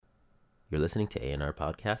You're listening to A&R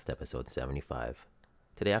Podcast, episode 75.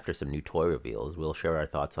 Today, after some new toy reveals, we'll share our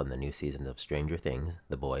thoughts on the new seasons of Stranger Things,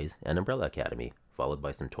 The Boys, and Umbrella Academy, followed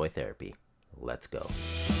by some toy therapy. Let's go.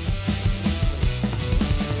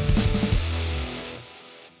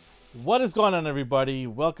 What is going on, everybody?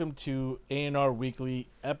 Welcome to A&R Weekly,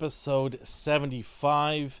 episode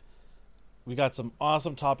 75. We got some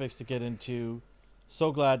awesome topics to get into.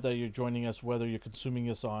 So glad that you're joining us, whether you're consuming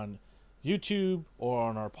us on YouTube or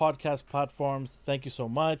on our podcast platforms. Thank you so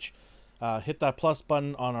much. Hit that plus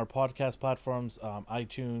button on our podcast platforms,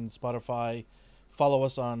 iTunes, Spotify. Follow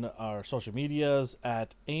us on our social medias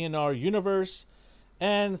at A&R Universe.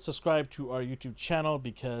 And subscribe to our YouTube channel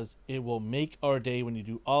because it will make our day when you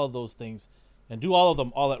do all of those things and do all of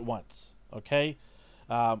them all at once. Okay?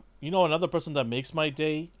 Another person that makes my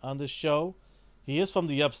day on this show, he is from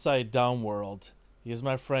the Upside Down world. He is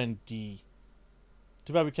my friend D.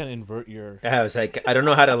 Too bad we can't invert your... I was like, I don't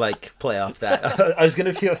know how to play off that. I was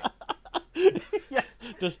going to feel... Yeah,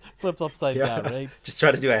 just flips upside down, right? Just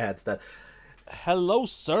try to do a handstand. Hello,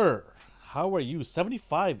 sir. How are you?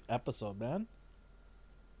 75 episode, man.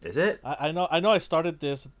 Is it? I know I started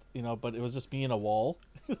this, but it was just me and a wall.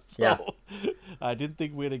 Yeah. I didn't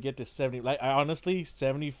think we were going to get to 70. I honestly,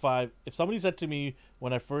 75. If somebody said to me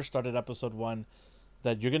when I first started episode 1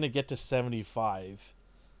 that you're going to get to 75,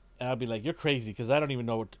 and I'd be like, you're crazy, because I don't even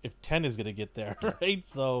know if 10 is going to get there, right?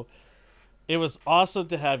 So it was awesome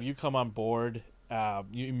to have you come on board.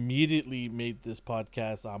 You immediately made this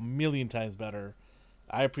podcast a million times better.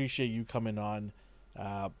 I appreciate you coming on.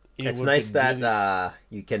 It's nice that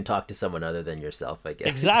you can talk to someone other than yourself, I guess.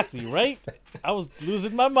 Exactly, right? I was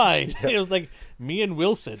losing my mind. It was like me and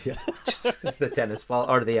Wilson. Yeah. Just the tennis ball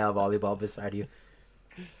or the volleyball beside you.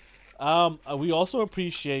 We also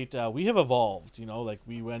appreciate, we have evolved,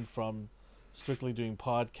 we went from strictly doing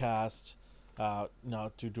podcasts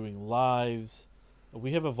now to doing lives.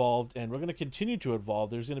 We have evolved, and we're going to continue to evolve.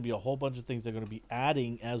 There's going to be a whole bunch of things that are going to be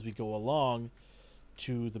adding as we go along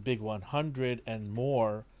to the big 100 and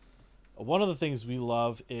more. One of the things we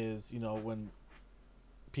love is, when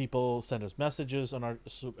people send us messages on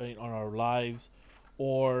our lives,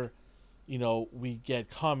 or, we get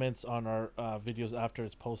comments on our videos after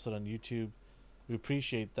it's posted on YouTube. We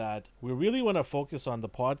appreciate that. We really want to focus on the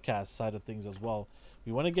podcast side of things as well.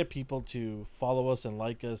 We want to get people to follow us and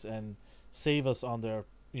like us and save us on their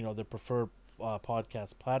preferred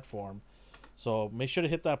podcast platform. So make sure to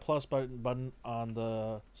hit that plus button on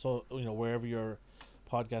wherever your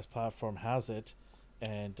podcast platform has it,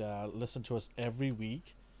 and listen to us every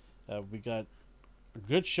week. We got a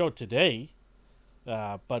good show today,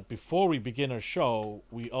 but before we begin our show,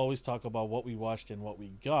 we always talk about what we watched and what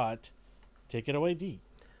we got. Take it away, D.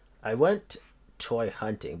 I went toy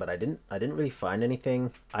hunting, but I didn't really find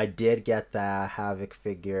anything. I did get the Havoc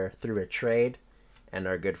figure through a trade, and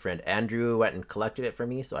our good friend Andrew went and collected it for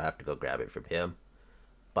me, so I have to go grab it from him.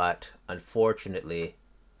 But unfortunately,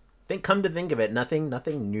 come to think of it, nothing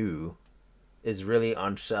new is really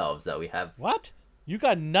on shelves that we have. What? You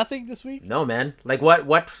got nothing this week? No, man.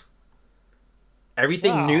 What?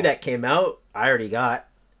 Everything new that came out, I already got.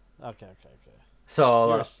 Okay.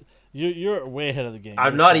 So you're way ahead of the game.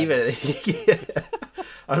 I'm not even.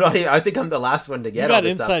 I think I'm the last one to get. You got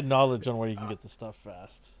inside knowledge on where you can get the stuff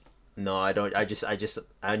fast. No, I don't.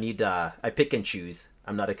 I need. I pick and choose.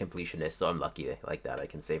 I'm not a completionist, so I'm lucky like that. I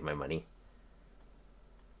can save my money.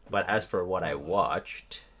 But as for what I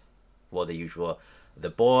watched, well, the usual, The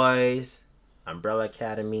Boys, Umbrella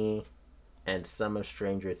Academy, and some of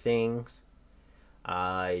Stranger Things.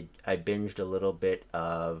 I binged a little bit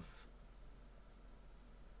of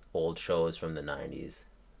old shows from the 90s.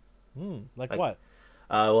 Like what?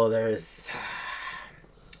 Well, there's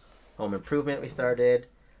Home Improvement we started.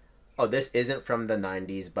 Oh, this isn't from the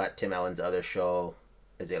 90s, but Tim Allen's other show,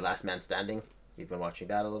 is it Last Man Standing? You've been watching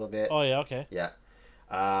that a little bit. Oh, yeah, okay. Yeah.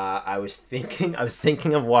 I was thinking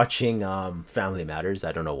of watching Family Matters.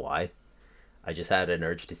 I don't know why. I just had an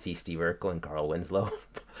urge to see Steve Urkel and Carl Winslow.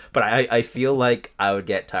 But I feel like I would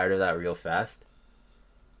get tired of that real fast.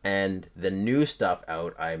 And the new stuff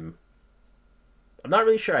out, I'm not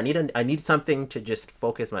really sure. I need something to just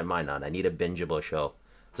focus my mind on. I need a bingeable show.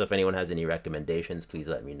 So if anyone has any recommendations, please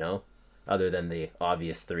let me know. Other than the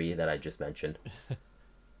obvious 3 that I just mentioned.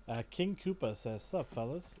 King Koopa says, "Sup,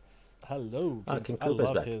 fellas." Hello. King Koopa's I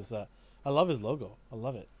love back. I love his logo. I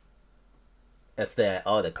love it. That's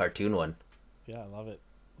the cartoon one. Yeah, I love it.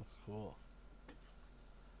 That's cool.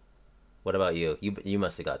 What about you? You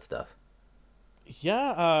must have got stuff.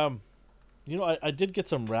 Yeah, I did get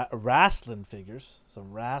some wrestling figures.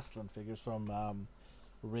 From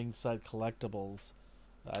Ringside Collectibles.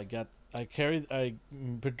 I got I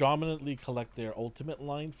predominantly collect their Ultimate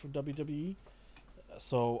line from WWE.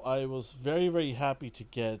 So I was very, very happy to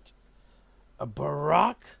get a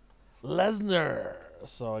Brock Lesnar.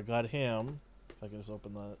 So I got him. If I can just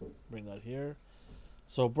open that, bring that here.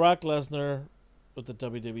 So Brock Lesnar with the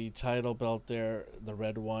WWE title belt there, the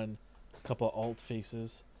red one, a couple of alt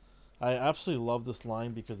faces. I absolutely love this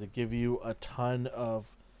line because they give you a ton of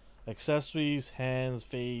accessories, hands,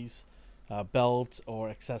 face, belt, or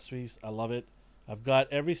accessories. I love it. I've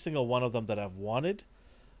got every single one of them that I've wanted.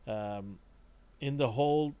 In the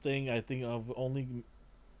whole thing, I think I've only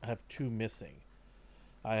have two missing.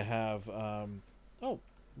 I have,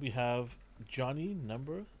 we have Johnny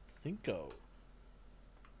number 5.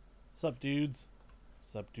 Sup, dudes?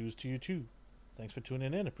 Sup, dudes to you too. Thanks for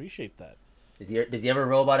tuning in. Appreciate that. Does he have a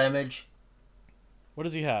robot image? What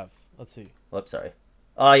does he have? Let's see. Oops, sorry.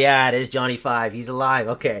 Oh yeah, it is Johnny 5. He's alive.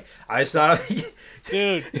 Okay, I saw.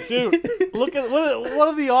 dude, look at what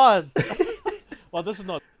are the odds? Well, this is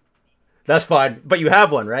not. That's fine, but you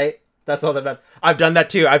have one, right? That's all that matters. I've done that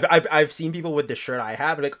too. I've seen people with the shirt I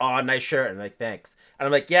have, and like, oh, nice shirt, and I'm like, thanks, and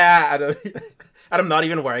I'm like, yeah, I don't, and I'm not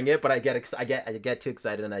even wearing it, but I get too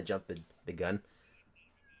excited and I jump the gun.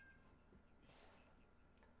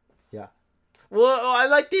 Yeah. Well, I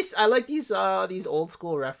like these. I like these old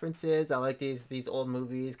school references. I like these old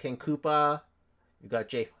movies. King Koopa. You got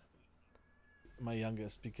Jay. My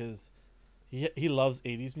youngest, because he loves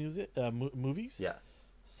 80s music movies. Yeah.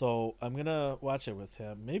 So I'm gonna watch it with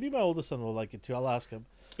him. Maybe my oldest son will like it too. I'll ask him.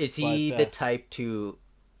 Is he the type to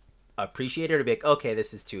appreciate it or to be like, okay,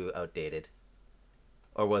 this is too outdated?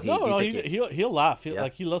 Or will he? No, he'll laugh.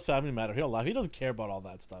 Like he loves Family Matter. He'll laugh. He doesn't care about all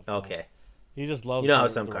that stuff. Okay. No. He just loves. You know how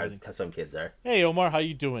some kids are. Hey Omar, how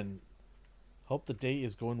you doing? Hope the day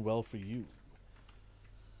is going well for you.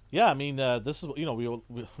 Yeah, I mean, this is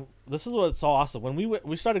this is what's so awesome. When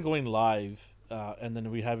we started going live, and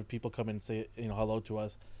then we have people come and say hello to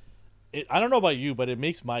us. I don't know about you, but it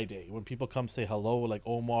makes my day when people come say hello, like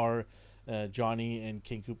Omar, Johnny, and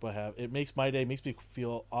King Koopa have. It makes my day. It makes me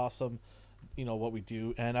feel awesome. What we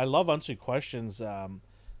do, and I love answering questions.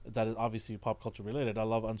 That is obviously pop culture related. I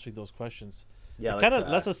love answering those questions. Yeah, it kind of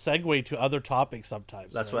lets us segue to other topics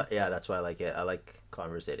sometimes. That's right? That's why I like it. I like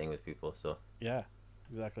conversating with people. So yeah,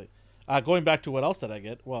 exactly. Going back to what else did I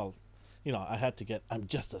get? Well, I had to get I'm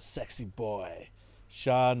Just a Sexy Boy.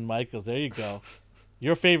 Shawn Michaels. There you go.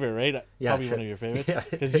 Your favorite, right? Yeah, probably sure. One of your favorites.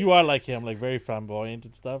 Because you are like him, like very flamboyant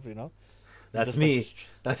and stuff. That's me. Like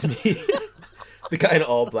That's me. The guy in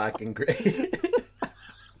all black and gray.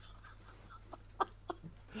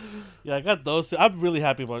 Yeah, I got those. I'm really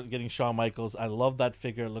happy about getting Shawn Michaels. I love that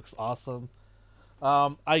figure. It looks awesome.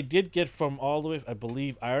 I did get from all the way, I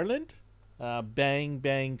believe, Ireland. Bang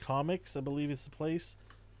Bang Comics, I believe is the place.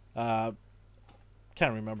 Can't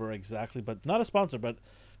remember exactly, but not a sponsor. But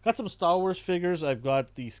got some Star Wars figures. I've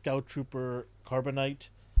got the Scout Trooper Carbonite.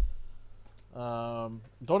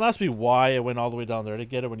 Don't ask me why I went all the way down there to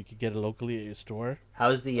get it when you could get it locally at your store.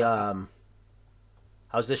 How's the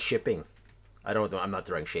shipping? I'm not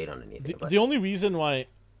throwing shade on anything. The only reason why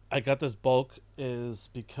I got this bulk is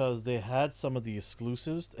because they had some of the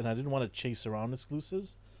exclusives, and I didn't want to chase around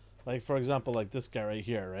exclusives. Like, for example, like this guy right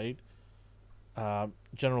here, right?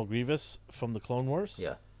 General Grievous from the Clone Wars.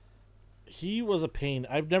 Yeah. He was a pain.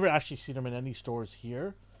 I've never actually seen him in any stores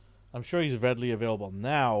here. I'm sure he's readily available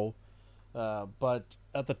now. But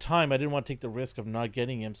at the time, I didn't want to take the risk of not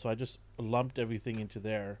getting him, so I just lumped everything into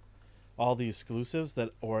there. All the exclusives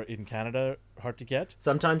that are in Canada hard to get.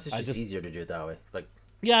 Sometimes it's just easier to do it that way. Like,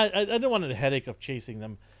 yeah, I don't want a headache of chasing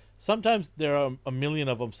them. Sometimes there are a million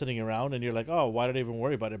of them sitting around, and you're like, oh, why did I even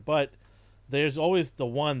worry about it? But there's always the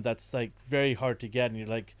one that's like very hard to get, and you're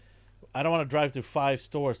like, I don't want to drive to 5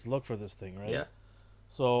 stores to look for this thing, right? Yeah.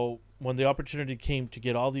 So when the opportunity came to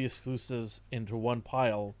get all the exclusives into one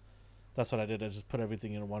pile, that's what I did. I just put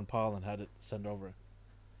everything in one pile and had it sent over.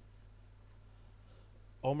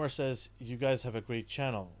 Omar says, you guys have a great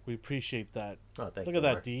channel. We appreciate that. Oh, thanks. Look at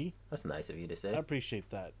that, D. That's nice of you to say. I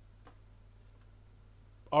appreciate that.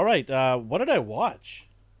 All right. What did I watch?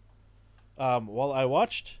 Well, I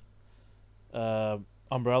watched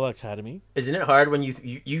Umbrella Academy. Isn't it hard when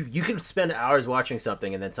you can spend hours watching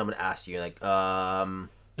something and then someone asks you, like, Yeah.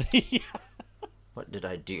 what did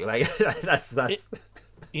I do? Like, that's...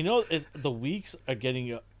 the weeks are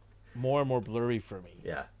getting more and more blurry for me.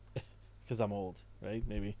 Yeah. Because I'm old, right?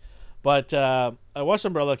 Maybe. But I watched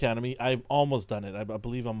Umbrella Academy. I've almost done it. I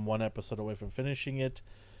believe I'm one episode away from finishing it.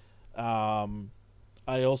 I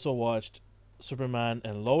also watched Superman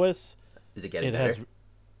and Lois. Is it getting better?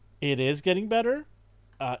 It is getting better.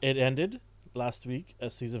 It ended last week, a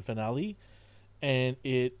season finale. And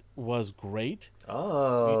it was great.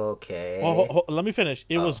 Okay. Let me finish.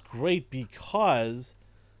 It was Oh. great because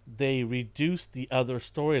they reduced the other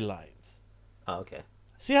storylines. Oh, okay.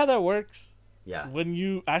 See how that works? Yeah. When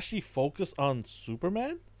you actually focus on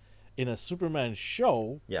Superman in a Superman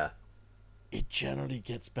show, Yeah. it generally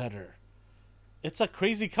gets better. It's a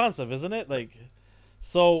crazy concept, isn't it? Like,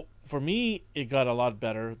 so for me, it got a lot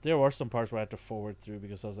better. There were some parts where I had to forward through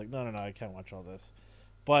because I was like, no, I can't watch all this.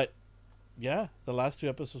 But yeah, the last 2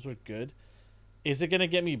 episodes were good. Is it gonna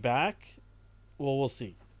get me back? Well, we'll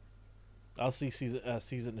see. I'll see season.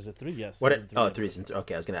 Is it 3? Yes. What? Season 3, Oh, I 3 believe. seasons.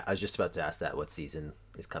 Okay, I was just about to ask that. What season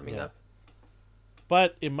is coming Yeah. up?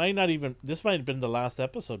 But it might not even. This might have been the last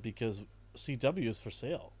episode because CW is for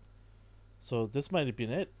sale. So this might have been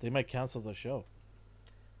it. They might cancel the show.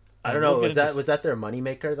 I And don't know. we'll get into Was that their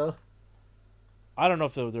moneymaker though? I don't know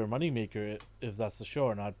if they're a moneymaker, if that's the show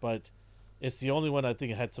or not, but it's the only one I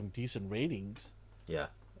think had some decent ratings. Yeah.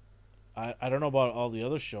 I don't know about all the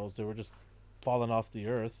other shows. They were just falling off the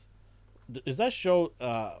earth. Is that show,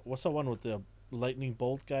 what's that one with the lightning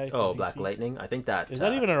bolt guy? from Oh, DC? Black Lightning. I think that Is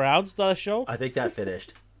that even around, the show? I think that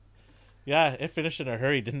finished. Yeah, it finished in a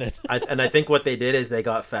hurry, didn't it? I think what they did is they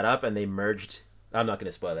got fed up and they merged. I'm not going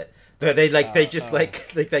to spoil it. They just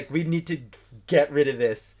like we need to get rid of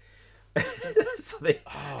this. So they.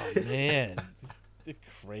 Oh, man. They're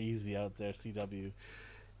crazy out there, CW.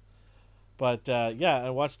 But, yeah, I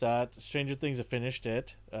watched that. Stranger Things, I finished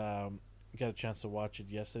it. Got a chance to watch it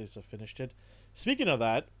yesterday, so I finished it. Speaking of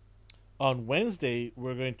that, on Wednesday,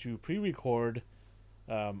 we're going to pre-record.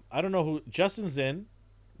 I don't know who. Justin's in,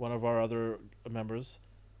 one of our other members.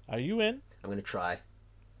 Are you in? I'm going to try.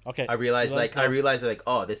 Okay. I realized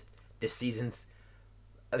oh, this season's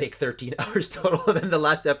like 13 hours total, and then the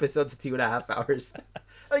last episode's 2.5 hours.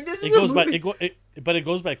 Like this is It goes a by. movie. But it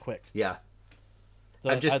goes by quick. Yeah.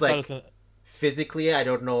 I I'm just thought it like was gonna, physically, I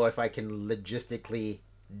don't know if I can logistically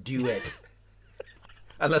do it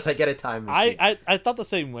unless I get a time machine. I thought the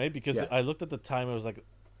same way because Yeah. I looked at the time. It was like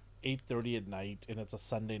 8:30 at night, and it's a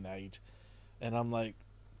Sunday night, and I'm like,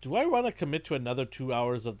 do I want to commit to another 2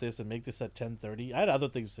 hours of this and make this at 10:30? I had other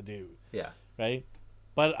things to do, Yeah. right?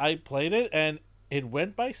 But I played it, and it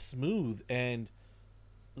went by smooth, and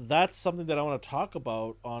that's something that I want to talk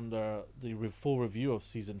about on the full review of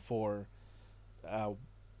season 4.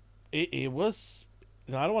 It was,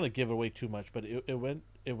 I don't want to give away too much, but it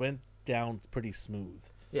went down pretty smooth.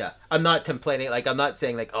 Yeah. I'm not complaining. Like, I'm not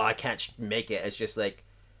saying like, oh, I can't make it. It's just like,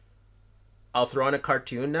 I'll throw on a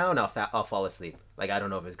cartoon now and I'll fall asleep. Like, I don't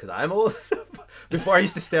know if it's because I'm old. Before I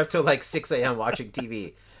used to stay up till like 6 a.m. watching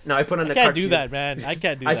TV. No, I put on a cartoon. I can't do that, man. I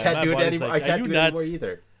can't do that. I can't My do it body's anymore. like, I can't "Are do you it anymore nuts?"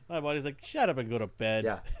 either. My body's like, shut up and go to bed.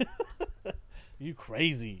 Yeah. You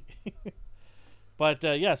crazy. But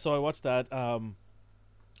yeah, so I watched that.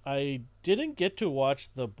 I didn't get to watch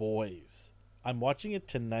The Boys. I'm watching it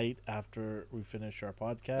tonight after we finish our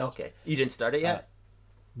podcast. Okay. You didn't start it yet?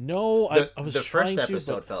 No, I was the trying first to,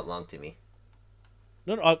 episode but felt long to me.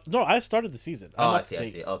 no, I started the season. Oh, I'm I up to see. I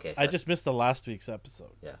date. see. Okay. I just missed the last week's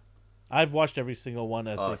episode. Yeah. I've watched every single one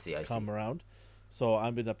as Oh, they I come see. around, so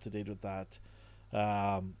I've been up to date with that.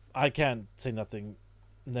 I can't say nothing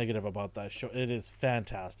negative about that show. It is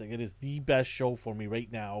fantastic. It is the best show for me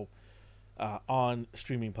right now on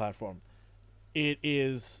streaming platform. It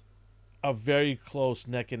is a very close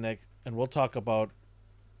neck and neck, and we'll talk about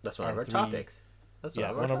That's one of our our three- topics. That's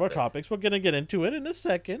one of our topics. We're gonna get into it in a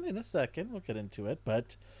second. We'll get into it,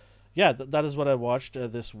 but yeah, that is what I watched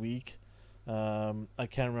this week. I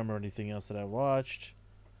can't remember anything else that I watched,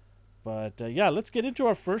 but yeah, let's get into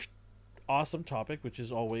our first awesome topic, which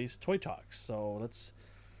is always Toy Talks. So let's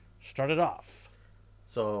start it off.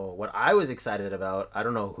 So what I was excited about, I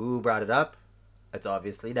don't know who brought it up. It's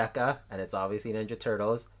obviously NECA, and it's obviously Ninja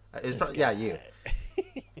Turtles. It was you.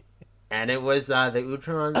 And it was the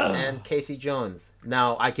Utrons and Casey Jones.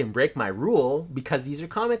 Now, I can break my rule because these are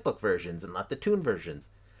comic book versions and not the toon versions.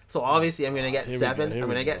 So obviously I'm going to get Here we seven. go, here I'm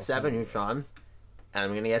we going to go, get 7 here we go. Utrons. And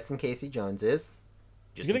I'm going to get some Casey Joneses.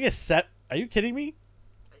 You're gonna get set? Are you kidding me?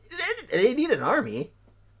 They need an army.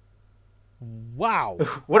 Wow.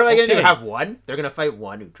 What am I going to do? Okay. Have one? They're going to fight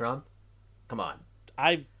one Utron? Come on.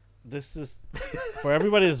 This is for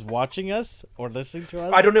everybody that's watching us or listening to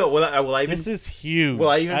us. I don't know. Will I even... This is huge. Will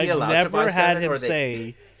I even be I've allowed to never buy had 7, him or they-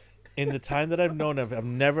 say, in the time that I've known him, I've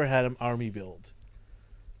never had him army build.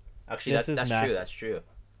 Actually, This is that's massive. true. That's true.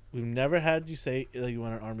 We've never had you say that you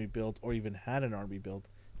want an army build or even had an army build.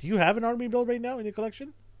 Do you have an army build right now in your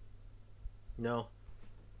collection? No.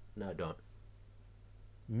 No, I don't.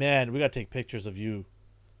 Man, we gotta take pictures of you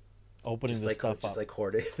opening Just this stuff just up. like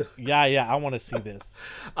hoarding. Yeah, I want to see this.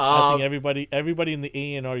 I Um, think everybody in the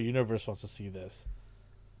A&R universe wants to see this.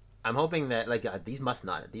 I'm hoping that like they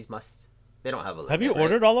don't have a limit, Have you right?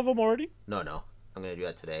 ordered all of them already? No. I'm gonna do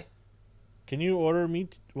that today. Can you order me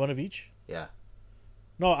one of each? Yeah.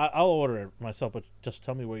 No, I'll order it myself, but just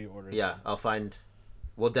tell me where you ordered. Yeah, I'll find.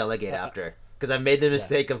 We'll delegate Uh, after because I made the yeah.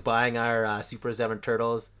 mistake of buying our Super 7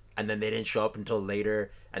 turtles, and then they didn't show up until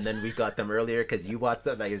later, and then we got them earlier because you bought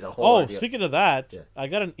them. Like, it was a whole. Oh, ordeal. speaking of that, Yeah. I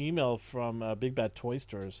got an email from Big Bad Toy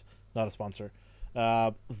Stores, not a sponsor.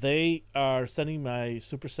 They are sending my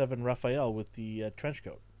Super 7 Raphael with the trench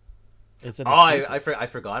coat. It's an exclusive. I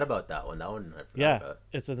forgot about that one. That one I forgot Yeah, about.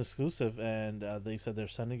 it's an exclusive, and they said they're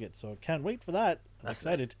sending it, so can't wait for that. I'm That's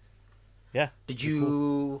excited. Yeah. Did Be you?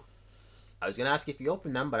 cool. I was gonna ask if you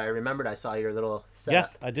opened them, but I remembered I saw your little Yeah,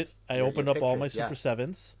 setup. I did. I Your opened up all my pictures, yeah. Super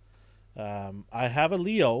 7s. I have a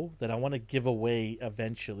Leo that I want to give away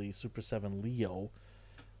eventually, Super 7 Leo.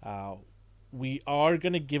 We are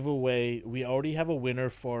going to give away, we already have a winner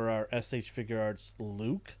for our SH Figure Arts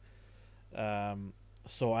Luke.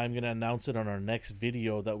 So I'm going to announce it on our next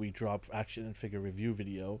video that we drop, action and figure review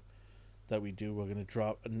video that we do. We're going to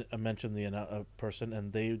drop, mention the person,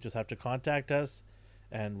 and they just have to contact us,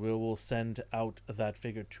 and we will send out that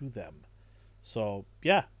figure to them. So,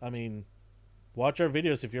 yeah, I mean, watch our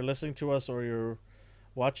videos. If you're listening to us or you're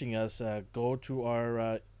watching us, go to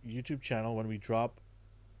our YouTube channel when we drop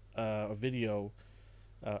a video,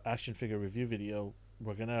 action figure review video.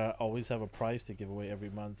 We're going to always have a prize to give away every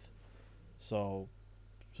month. So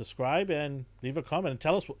subscribe and leave a comment and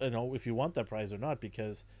tell us, if you want that prize or not,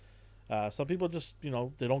 because some people just,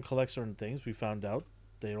 they don't collect certain things. We found out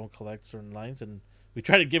they don't collect certain lines, and we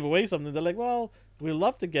try to give away something. They're like, well, we'd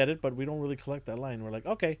love to get it, but we don't really collect that line. We're like,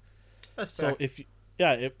 okay. That's fair. So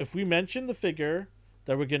if we mention the figure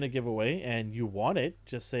that we're going to give away and you want it,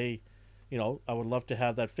 just say, I would love to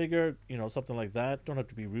have that figure, something like that. Don't have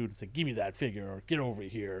to be rude and say, give me that figure or get over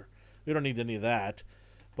here. We don't need any of that.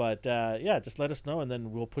 But, just let us know, and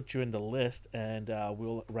then we'll put you in the list, and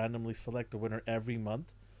we'll randomly select a winner every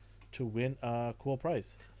month to win a cool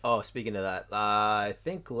prize. Oh, speaking of that, I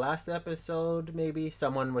think last episode, maybe,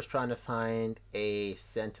 someone was trying to find a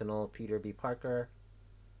Sentinel Peter B. Parker.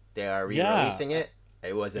 They are re-releasing it.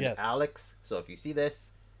 It was an Alex. So if you see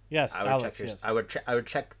this, yes, I would Alex. check Yes. I would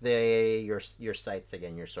check your sites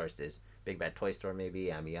again, your sources. Big Bad Toy Store,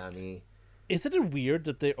 maybe Ami. Isn't it weird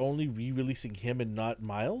that they're only re-releasing him and not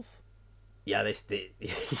Miles? Yeah, they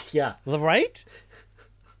yeah. Right?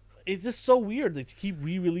 It's just so weird they keep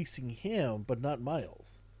re-releasing him but not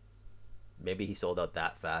Miles. Maybe he sold out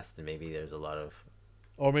that fast, and maybe there's a lot of.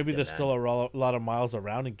 Or maybe there's still a lot of Miles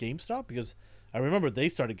around in GameStop, because I remember they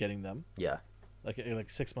started getting them. Yeah. Like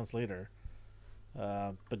 6 months later.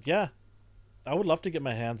 But yeah, I would love to get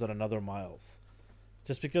my hands on another Miles,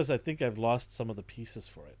 just because I think I've lost some of the pieces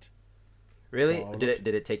for it. Really? So Did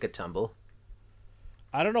it take a tumble?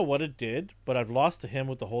 I don't know what it did, but I've lost to him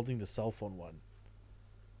with the holding the cell phone one.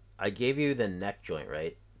 I gave you the neck joint,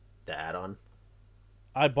 right? The add-on.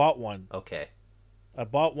 I bought one. Okay. I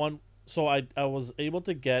bought one, so I was able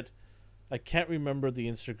to get. I can't remember the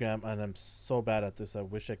Instagram, and I'm so bad at this. I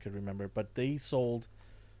wish I could remember, but they sold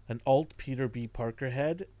an alt Peter B. Parker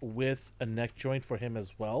head with a neck joint for him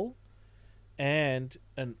as well, and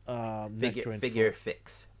an neck joint figure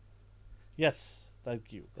fix. Yes,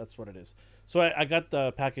 thank you. That's what it is. So I got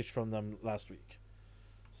the package from them last week.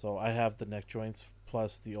 So I have the neck joints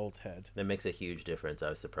plus the old head. That makes a huge difference. I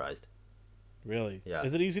was surprised. Really? Yeah.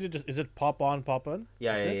 Is it easy to is it pop on, pop on?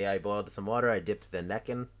 Yeah, I boiled some water. I dipped the neck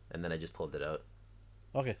in, and then I just pulled it out.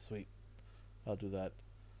 Okay, sweet. I'll do that.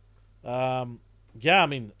 Yeah, I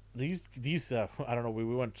mean these I don't know. We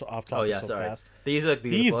went off topic fast. These look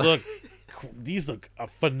beautiful. These look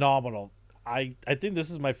phenomenal. I think this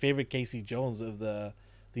is my favorite Casey Jones of the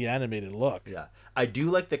animated look. Yeah, I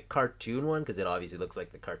do like the cartoon one because it obviously looks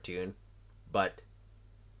like the cartoon, but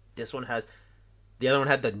this one has. The other one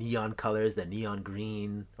had the neon colors, the neon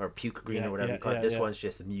green or puke green or whatever you call it. This one's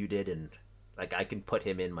just muted, and like I can put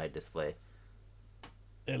him in my display.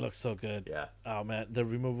 It looks so good. Yeah. Oh man, the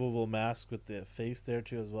removable mask with the face there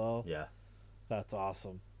too as well. Yeah. That's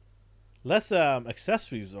awesome. Less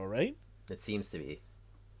accessories though, right? It seems to be.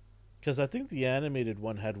 Because I think the animated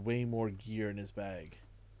one had way more gear in his bag.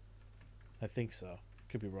 I think so.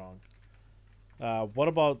 Could be wrong. What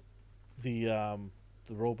about the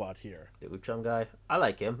robot here? The Uchum guy. I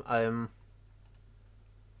like him.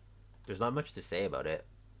 There's not much to say about it.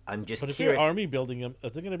 I'm just curious. But if curious. you're army building him,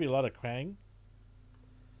 is there going to be a lot of Krang?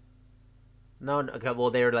 No, okay, well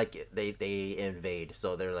they're like they invade,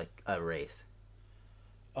 so they're like a race.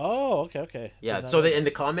 Oh, okay. Yeah, so in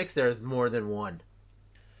the comics there's more than one.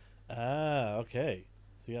 Ah, okay.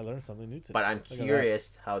 See, I learned something new today. But I'm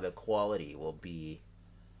curious how the quality will be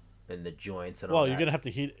and the joints and all Well, that. you're gonna have to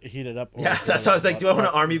heat it up. Yeah, that's why I was like, do I want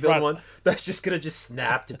an army build one that's just gonna just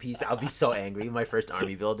snap to pieces? I'll be so angry. My first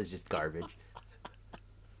army build is just garbage.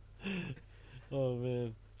 Oh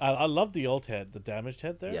man, I love the old head, the damaged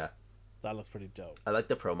head there. Yeah, that looks pretty dope. I like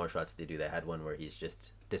the promo shots they do. They had one where he's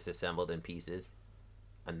just disassembled in pieces.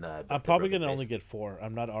 And I'm probably gonna only get 4.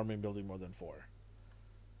 I'm not army building more than 4,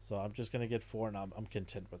 so I'm just gonna get 4, and I'm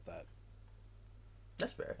content with that.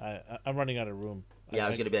 That's fair. I'm running out of room. Yeah, I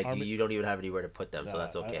was gonna be like, you don't even have anywhere to put them, so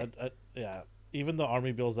that's okay. Yeah, even the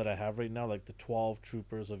army builds that I have right now, like the 12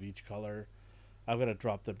 troopers of each color, I'm gonna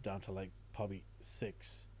drop them down to like probably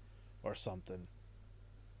 6 or something.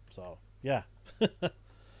 So yeah.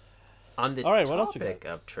 On the All right, what else we topic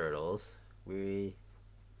got? of turtles, we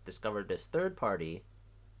discovered this third party,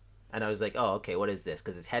 and I was like, oh, okay, what is this?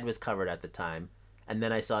 Because his head was covered at the time, and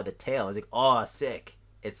then I saw the tail. I was like, oh, sick.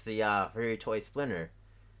 It's the Furry Toy Splinter.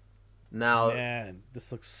 Now, man,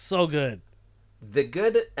 this looks so good. The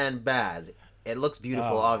good and bad. It looks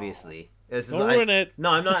beautiful, obviously. Don't ruin it.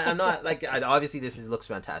 No, I'm not. I'm not like. Obviously, looks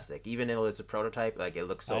fantastic. Even if it's a prototype, like it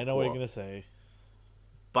looks so. I know cool. what you're gonna say.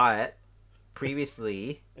 But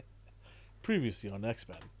previously on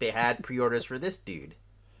X-Men, they had pre-orders for this dude,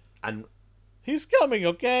 and he's coming.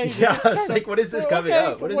 Okay. Yeah, it's like, what is this coming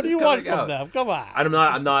out? What do you want from them? Come on.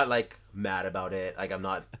 I'm not like mad about it. Like I'm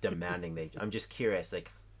not demanding I'm just curious.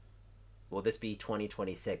 Like, will this be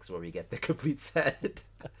 2026 where we get the complete set?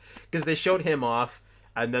 Because they showed him off,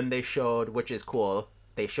 and then they showed, which is cool,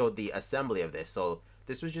 they showed the assembly of this. So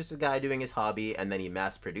this was just a guy doing his hobby, and then he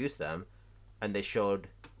mass produced them, and they showed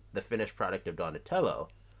the finished product of Donatello.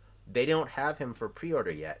 They don't have him for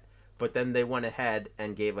pre-order yet, but then they went ahead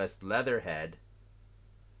and gave us Leatherhead.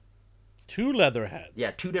 2 Leatherheads.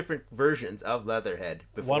 Yeah, 2 different versions of Leatherhead.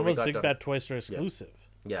 One was Big Bad Toy Store exclusive.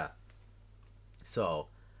 Yeah. So,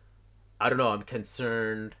 I don't know. I'm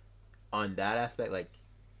concerned on that aspect. Like,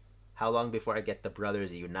 how long before I get the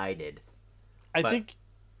Brothers United? I think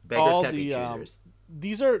beggars can't be choosers.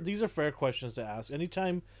 These are fair questions to ask.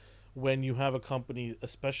 Anytime when you have a company,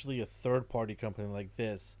 especially a third-party company like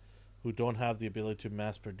this, who don't have the ability to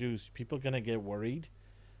mass produce, people are gonna get worried.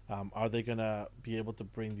 Are they gonna be able to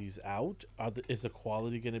bring these out? Is the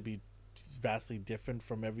quality gonna be vastly different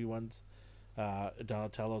from everyone's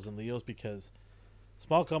Donatello's and Leo's? Because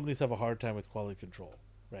small companies have a hard time with quality control,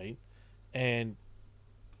 right? And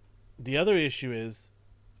the other issue is,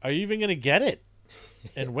 are you even gonna get it?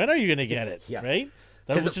 And when are you gonna get it? Yeah. Right?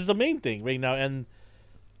 Which is the main thing right now. And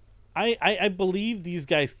I believe these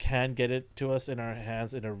guys can get it to us in our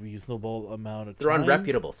hands in a reasonable amount of time. They're on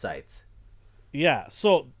reputable sites. Yeah,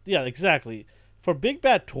 so, yeah, exactly. For Big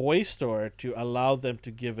Bad Toy Store to allow them to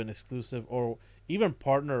give an exclusive or even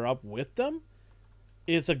partner up with them,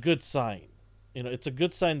 it's a good sign. You know, it's a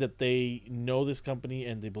good sign that they know this company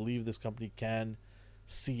and they believe this company can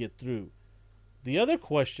see it through. The other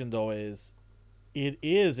question, though, is it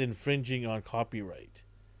is infringing on copyright.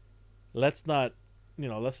 Let's not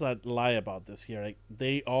lie about this here. Like,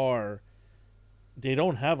 they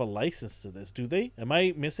don't have a license to this, do they? Am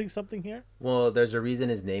I missing something here? Well, there's a reason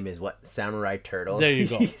his name is what? Samurai Turtle. There you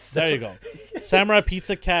go. There you go. Samurai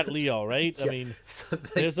Pizza Cat Leo, right? Yeah. I mean, so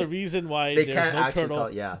there's a reason why they there's can't no actually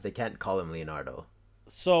turtle. they can't call him Leonardo.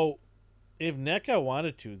 So, if NECA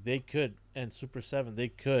wanted to, they could, and Super 7, they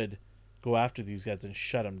could go after these guys and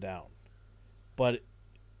shut them down. But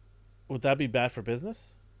would that be bad for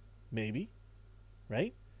business? Maybe.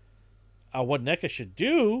 Right? What NECA should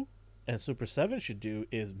do, and Super 7 should do,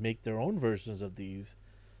 is make their own versions of these,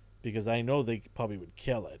 because I know they probably would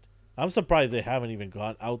kill it. I'm surprised they haven't even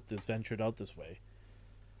ventured out this way.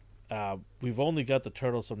 We've only got the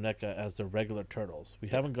turtles from NECA as the regular turtles. We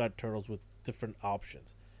haven't got turtles with different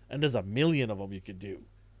options, and there's a million of them you could do.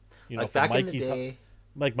 You know, like back in the day,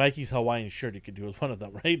 like Mikey's Hawaiian shirt, you could do with one of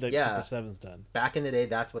them, right? Like yeah, Super 7's done. Back in the day,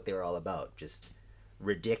 that's what they were all about. Just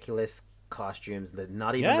ridiculous costumes that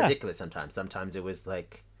not even ridiculous sometimes. Sometimes it was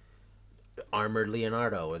like armored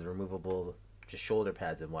Leonardo with removable just shoulder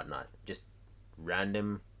pads and whatnot. Just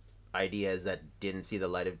random ideas that didn't see the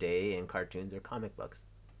light of day in cartoons or comic books.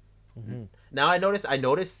 Mm-hmm. Now I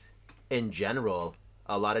notice in general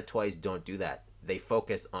a lot of toys don't do that. They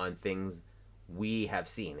focus on things we have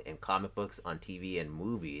seen in comic books, on TV and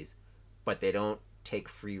movies, but they don't take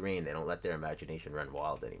free reign. They don't let their imagination run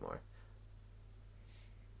wild anymore.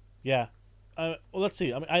 Yeah. Well, let's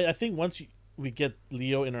see. I mean, I think once we get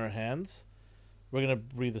Leo in our hands, we're gonna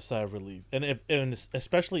breathe a sigh of relief, and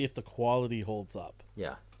especially if the quality holds up.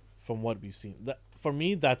 Yeah. From what we've seen, for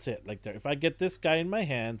me, that's it. Like, if I get this guy in my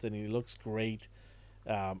hands and he looks great,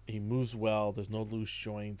 he moves well. There's no loose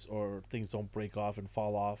joints or things don't break off and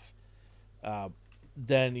fall off.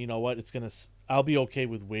 then you know what? I'll be okay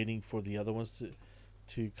with waiting for the other ones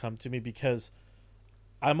to come to me, because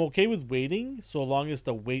I'm okay with waiting so long as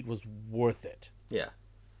the wait was worth it. Yeah.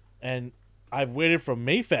 And I've waited for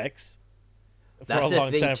Mafex for That's a the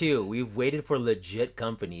long thing time. too. We've waited for legit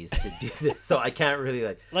companies to do this, so I can't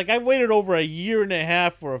really Like I've waited over a year and a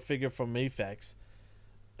half for a figure from Mafex.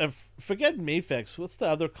 And forget Mafex. What's the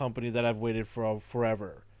other company that I've waited for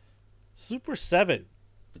forever? Super 7.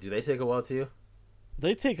 Do they take a while too?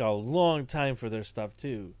 They take a long time for their stuff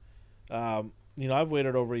too. I've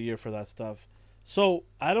waited over a year for that stuff. So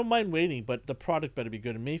I don't mind waiting, but the product better be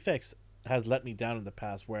good. And Mafex has let me down in the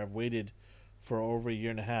past, where I've waited for over a year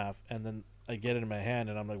and a half, and then I get it in my hand,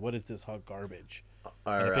 and I'm like, "What is this hot garbage?" And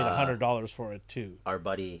I paid $100 for it too. Our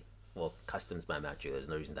buddy, Customs by Matthew. There's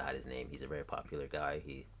no reason to hide his name. He's a very popular guy.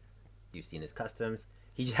 You've seen his customs.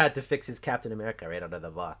 He had to fix his Captain America right out of the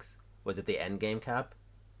box. Was it the Endgame cap?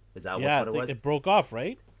 Is that what it was? It broke off,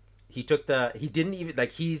 right? He didn't even,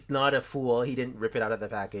 he's not a fool. He didn't rip it out of the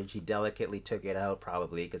package. He delicately took it out,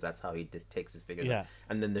 probably, because that's how he takes his figure. Yeah.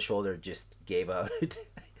 And then the shoulder just gave out. He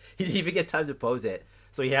didn't even get time to pose it.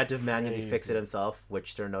 So he had to manually fix it himself,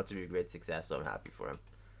 which turned out to be a great success, so I'm happy for him.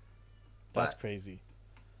 That's crazy.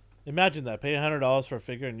 Imagine that. Pay $100 for a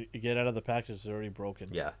figure and you get out of the package, it's already broken.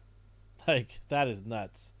 Yeah. That is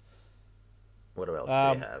nuts. What else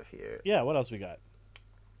do they have here? Yeah, what else we got?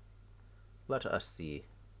 Let us see.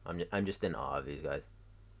 I'm just in awe of these guys.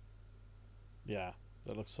 Yeah,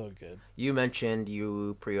 that looks so good. You mentioned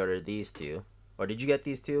you pre-ordered these two. Or did you get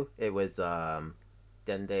these two? It was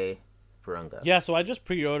Dende Purunga. Yeah, so I just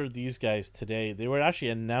pre-ordered these guys today. They were actually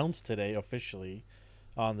announced today officially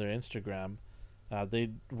on their Instagram. They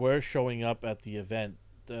were showing up at the event,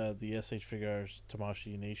 the SH Figures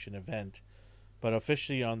Tamashii Nation event. But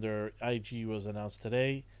officially on their IG was announced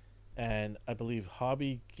today. And I believe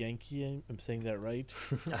Hobby Genki, I'm saying that right?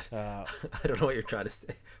 I don't know what you're trying to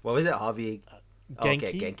say. What was it? Hobby Genki?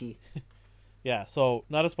 Okay, Genki. Yeah, so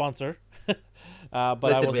not a sponsor. But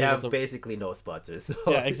Listen, we have basically no sponsors. So.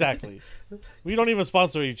 Yeah, exactly. We don't even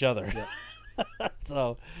sponsor each other. Yeah.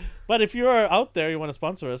 So, but if you're out there, you want to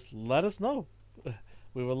sponsor us, let us know.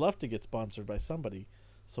 We would love to get sponsored by somebody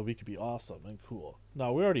so we could be awesome and cool.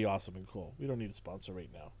 No, we're already awesome and cool. We don't need a sponsor right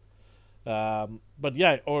now. But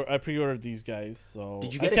yeah, I pre-ordered these guys. So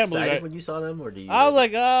did you get excited when you saw them, or do you? I was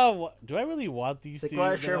like, oh, do I really want these? Like,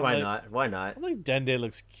 well, sure, why not? Why not? I'm like, Dende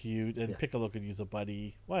looks cute, and Piccolo could use a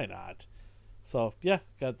buddy. Why not? So yeah,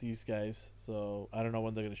 got these guys. So I don't know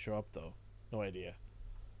when they're gonna show up though. No idea.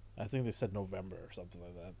 I think they said November or something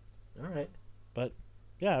like that. All right. But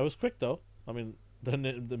yeah, it was quick though. I mean, the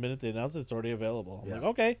minute they announced it, it's already available. I'm like,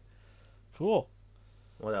 okay, cool.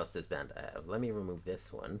 What else does Bandai have? Let me remove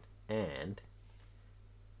this one. And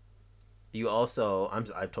you also,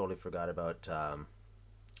 I totally forgot about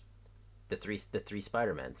the three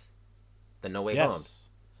Spider-Mans, the No Way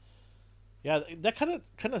Homes. Yeah, that kind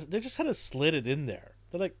of they just kind of slid it in there.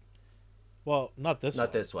 They're like, well, not this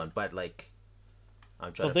one, but like,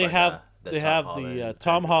 I'm trying. So to they have the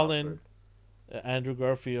Tom Holland, Andrew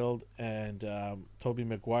Garfield, and Tobey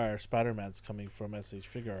Maguire Spider-Mans coming from SH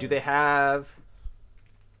Figure. Do they have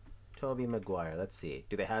Tobey Maguire? Let's see.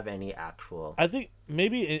 Do they have any actual? I think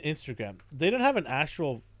maybe in Instagram. They don't have an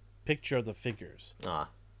actual picture of the figures.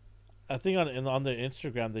 I think on their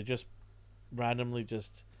Instagram they just randomly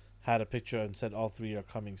just had a picture and said all three are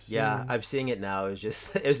coming soon. Yeah, I'm seeing it now.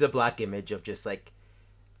 It was a black image of just like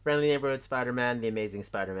Friendly Neighborhood Spider-Man, The Amazing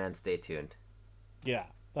Spider-Man. Stay tuned. Yeah,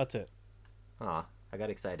 that's it. I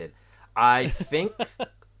got excited. I think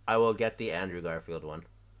I will get the Andrew Garfield one.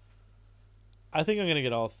 I think I'm gonna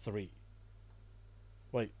get all three.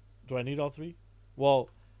 Wait, do I need all three? Well,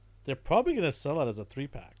 they're probably gonna sell it as a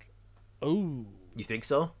 3-pack. Oh, you think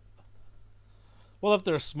so? Well, if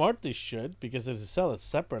they're smart, they should, because if they sell it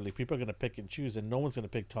separately, people are gonna pick and choose, and no one's gonna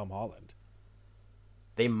pick Tom Holland.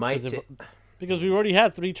 They might, because we already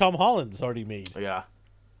had 3 Tom Hollands already made. Yeah,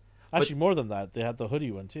 actually, more than that. They had the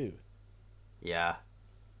hoodie one too. Yeah.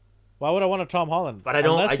 Why would I want a Tom Holland? But I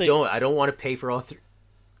don't want to pay for all 3.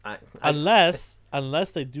 Unless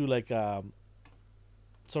they do like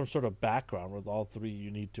some sort of background with all 3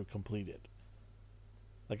 you need to complete it,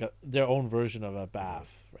 like their own version of a BAF,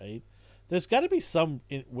 right? There's got to be some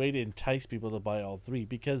way to entice people to buy all 3,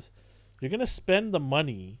 because you're gonna spend the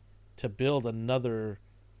money to build another,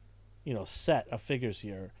 set of figures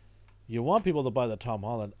here. You want people to buy the Tom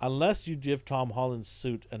Holland, unless you give Tom Holland's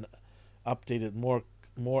suit an updated, more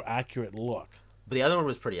accurate look. But the other one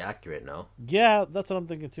was pretty accurate, no? Yeah, that's what I'm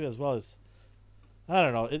thinking too, as well. As I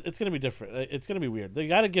don't know, it's gonna be different. It's gonna be weird. They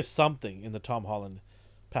got to give something in the Tom Holland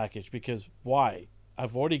package, because why?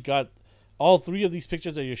 I've already got all three of these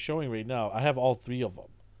pictures that you're showing right now, I have all three of them.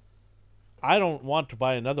 I don't want to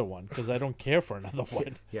buy another one because I don't care for another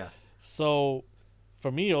one. Yeah. So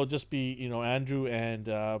for me, it'll just be, Andrew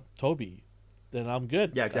and Toby. Then I'm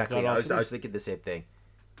good. Yeah, I've exactly. got all I was three. thinking the same thing.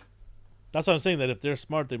 That's what I'm saying. That if they're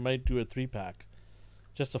smart, they might do a 3-pack,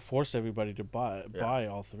 just to force everybody to buy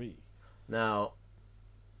all three. Now,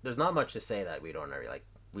 there's not much to say that we don't already like.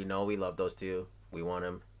 We know we love those two. We want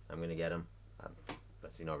them. I'm gonna get them. I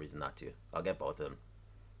see no reason not to. I'll get both of them.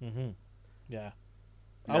 Mm-hmm. Yeah.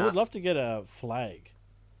 Nah. I would love to get a flag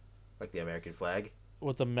Like the American flag.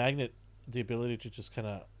 with the magnet, the ability to just kind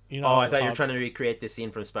of, Oh, I thought you were trying to recreate the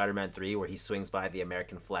scene from Spider-Man 3 where he swings by the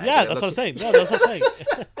American flag. Yeah, that's what I'm saying. No, that's what I'm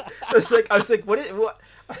saying. I was like, what?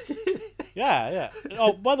 Yeah.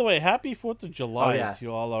 Oh, by the way, happy 4th of July yeah. to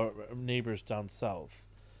all our neighbors down south.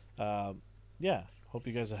 Yeah, hope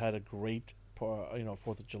you guys have had a great,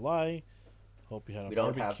 4th of July. Hope you had a We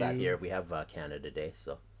don't barbecue. have that here. We have Canada Day,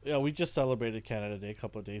 so. Yeah, we just celebrated Canada Day a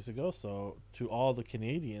couple of days ago. So to all the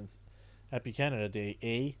Canadians, happy Canada Day,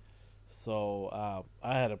 eh? So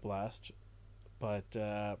I had a blast. But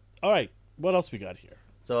all right, what else we got here?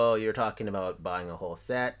 So you're talking about buying a whole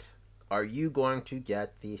set. Are you going to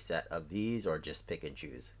get the set of these or just pick and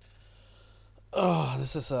choose? Oh,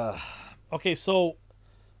 this is okay. So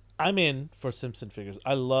I'm in for Simpson figures.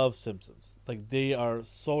 I love Simpsons. Like, they are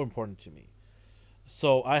so important to me.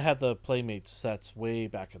 So I had the Playmates sets way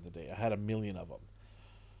back in the day. I had 1 million of them.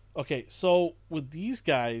 Okay, so with these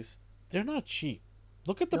guys, they're not cheap.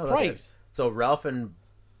 Look at the price. So Ralph and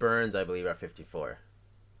Burns, I believe, are 54.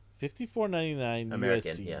 $54.99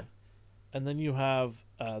 American, USD. yeah. And then you have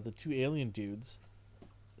the two alien dudes,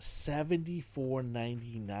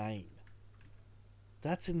 $74.99.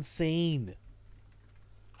 That's insane.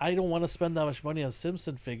 I don't want to spend that much money on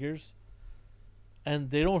Simpson figures.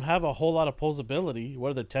 And they don't have a whole lot of posability.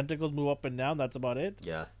 Where the tentacles move up and down, that's about it.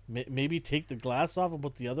 Yeah. Maybe take the glass off and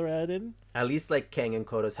put the other head in. At least like Kang and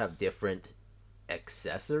Kodos have different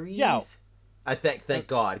accessories. Yeah. I thank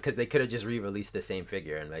God, because they could have just re-released the same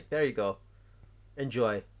figure and like, there you go,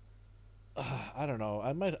 enjoy. I don't know.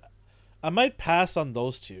 I might pass on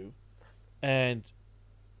those two, and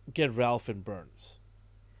get Ralph and Burns,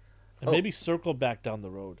 and maybe circle back down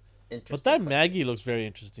the road. But that Maggie looks very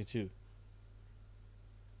interesting too.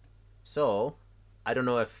 So, I don't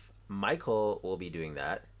know if Michael will be doing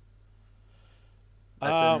that.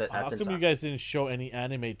 How come you guys didn't show any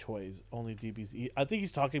anime toys? Only DBZ. I think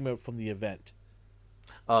he's talking about from the event.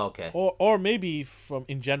 Oh, okay. Or maybe from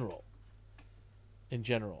in general. In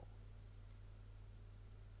general.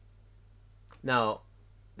 Now,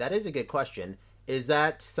 that is a good question. Is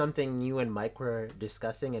that something you and Mike were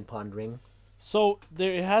discussing and pondering? So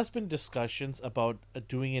there has been discussions about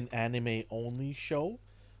doing an anime only show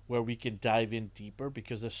where we can dive in deeper,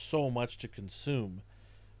 because there's so much to consume.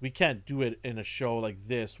 We can't do it in a show like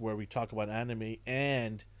this where we talk about anime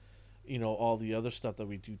and, all the other stuff that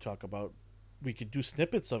we do talk about. We could do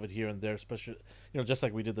snippets of it here and there, especially, just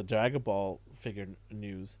like we did the Dragon Ball figure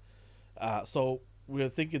news. So we're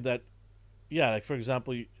thinking that, yeah, like for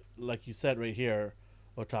example, like you said right here,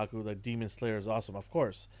 Otaku, like Demon Slayer is awesome, of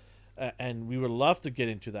course. And we would love to get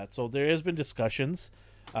into that. So there has been discussions.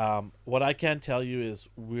 What I can tell you is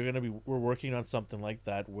we're working on something like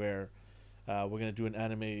that where we're gonna do an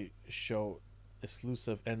anime show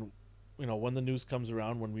exclusive, and when the news comes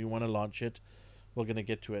around, when we want to launch it, we're gonna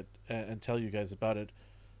get to it and tell you guys about it.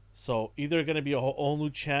 So either gonna be a whole new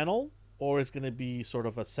channel, or it's gonna be sort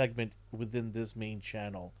of a segment within this main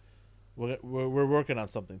channel. We're working on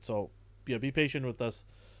something. So yeah, be patient with us.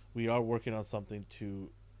 We are working on something to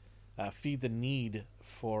feed the need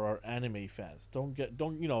for our anime fans.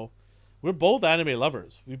 We're both anime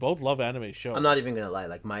lovers. We both love anime shows. I'm not even gonna lie.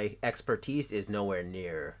 Like, my expertise is nowhere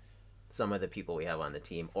near some of the people we have on the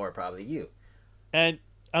team, or probably you. And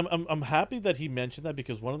I'm happy that he mentioned that,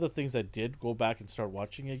 because one of the things I did go back and start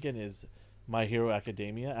watching again is My Hero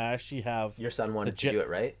Academia. I actually have Your son wanted to do it,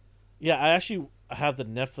 right? Yeah, I actually have the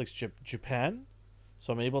Netflix Japan,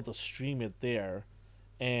 so I'm able to stream it there,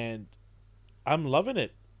 and I'm loving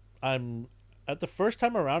it. At the first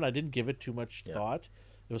time around, I didn't give it too much thought.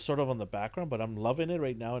 It was sort of on the background, but I'm loving it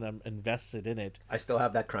right now, and I'm invested in it. I still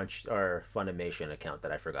have that Crunch or Funimation account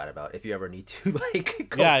that I forgot about. If you ever need to,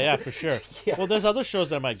 like, yeah, for sure. Yeah. Well, there's other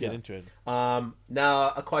shows that I might get into it.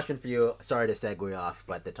 Now a question for you. Sorry to segue off,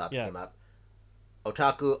 but the topic came up.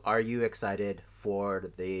 Otaku, are you excited for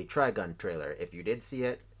the Trigun trailer? If you did see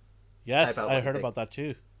it, yes, I heard about that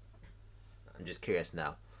too. I'm just curious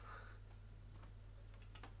now.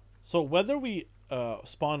 So whether we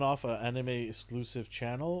spawn off an anime exclusive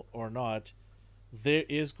channel or not, there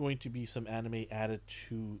is going to be some anime added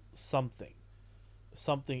to something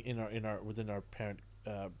in our within our parent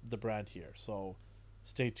the brand here. So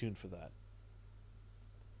stay tuned for that.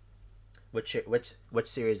 Which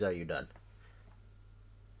series are you done?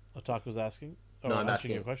 Otaku's asking. Oh, No, I'm answering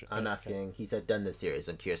asking. your question. I'm Okay. asking. He said done the series.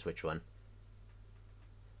 I'm curious which one.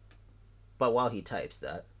 But while he types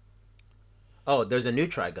that, oh, there's a new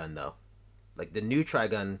Trigun though. Like the new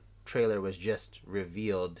Trigun trailer was just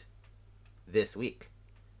revealed this week.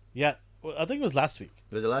 Yeah, well, I think it was last week.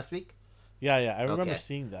 Was it last week? Yeah, I remember Okay.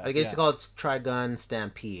 seeing that. I guess yeah. it's called Trigun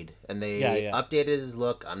Stampede, and they Yeah. updated his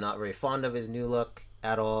look. I'm not very fond of his new look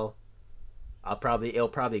at all. It'll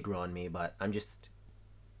probably grow on me, but I'm just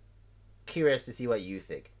curious to see what you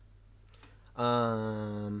think.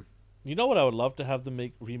 You know what I would love to have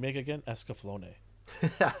them remake again? Escaflowne.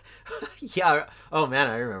 Yeah. Oh man,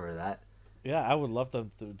 I remember that. Yeah, I would love them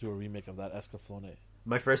to do a remake of that Escaflowne.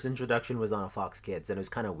 My first introduction was on a Fox Kids, and it was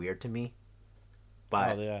kind of weird to me.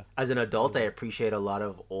 But Oh yeah. as an adult, I appreciate a lot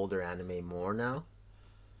of older anime more now.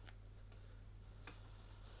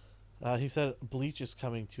 He said Bleach is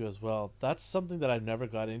coming too as well. That's something that I've never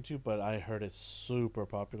got into, but I heard it's super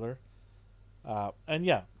popular. And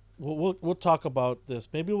yeah, we'll talk about this.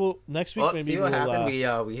 Maybe we'll next week. Oh, Maybe see what we'll,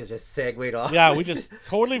 happened? We just segued off. yeah, we just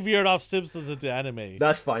totally veered off Simpsons into anime.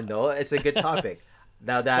 That's fine though. It's a good topic.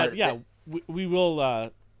 Now that But yeah, we will.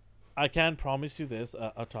 I can promise you this,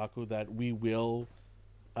 Otaku, that we will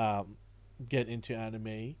get into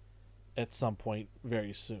anime at some point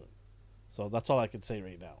very soon. So that's all I can say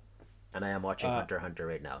right now. and I am watching Hunter x Hunter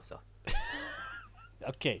right now. So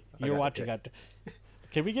Okay, I you're got it, watching okay. Hunter.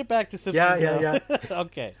 Can we get back to Simpsons? Yeah.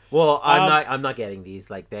 Okay. Well, I'm not getting these.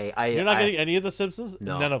 Like You're not getting any of the Simpsons?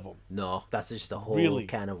 No. None of them. No, that's just a whole Really?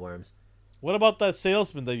 can of worms. What about that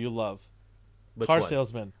salesman that you love? Which Car one?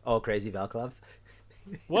 salesman. Oh, Crazy Velclops.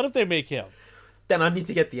 What if they make him? Then I need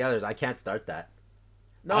to get the others. I can't start that.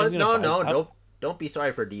 No, I'm gonna buy- don't be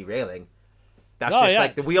sorry for derailing. That's No, just yeah.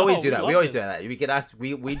 like we always No, do we that. love We always do this. that. We could ask.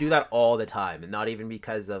 We do that all the time, and not even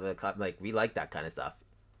because of like we like that kind of stuff.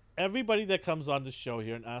 Everybody that comes on the show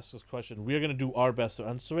here and asks us a question, we're going to do our best to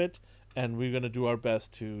answer it, and we're going to do our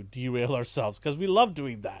best to derail ourselves because we love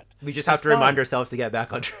doing that. We just have It's to remind fun. ourselves to get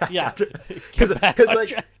back on track. Yeah. Because Get back on like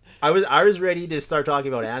track. I was ready to start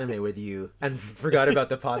talking about anime with you and forgot about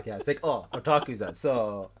the podcast. Like, oh, Otaku's on.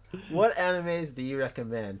 So, what animes do you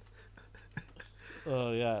recommend?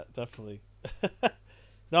 Oh yeah, definitely.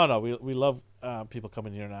 No, we love people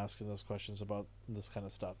coming here and asking us questions about this kind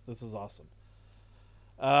of stuff. This is awesome.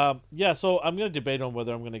 Yeah, so I'm gonna debate on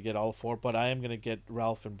whether I'm gonna get all four, but I am gonna get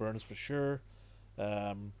Ralph and Burns for sure,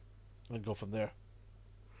 and go from there.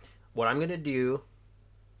 What I'm gonna do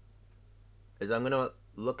is I'm gonna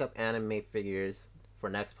look up anime figures for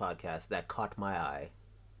next podcast that caught my eye,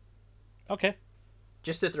 Okay,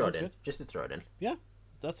 just to throw Sounds it in. good. Just to throw it in.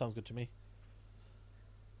 that sounds good to me.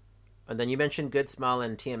 And then you mentioned Good Smile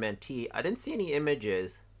and TMNT. I didn't see any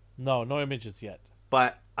images, No images yet.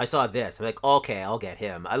 but I saw this. I'm like, okay, I'll get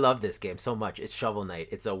him. I love this game so much. It's Shovel Knight.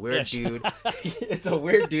 It's a weird Yeah, dude. It's a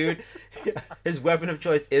weird dude. His weapon of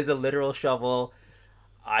choice is a literal shovel.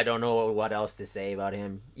 I don't know what else to say about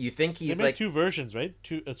him. You think They he's made like two versions, right?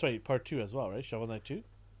 Part 2 as well, right? Shovel Knight 2.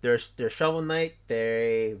 there's Shovel Knight.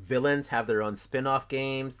 Their villains have their own spin-off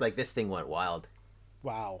games. Like this thing went wild.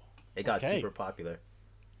 Wow, It got Okay. super popular.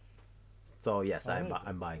 So yes, All right.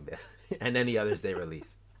 I'm buying this and any others they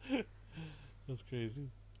release. that's crazy.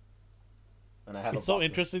 And I have It's so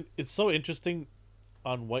interesting. It's so interesting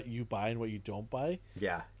on what you buy and what you don't buy.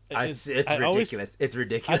 Yeah, It's- it's I always- ridiculous. It's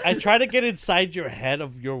ridiculous. I try to get inside your head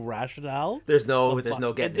of your rationale. There's no of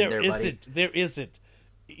bu- getting and in there, buddy. isn't. There isn't.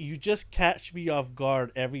 You just catch me off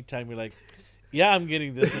guard every time. You're like, "Yeah, I'm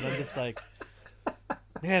getting this," and I'm just like,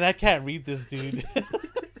 "Man, I can't read this, dude."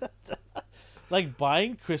 Like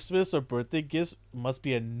buying Christmas or birthday gifts must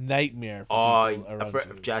be a nightmare for people around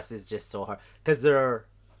you. Just is just so hard because there are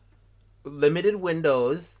limited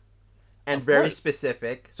windows and Of very course.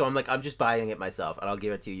 specific. So I'm like, I'm just buying it myself, and I'll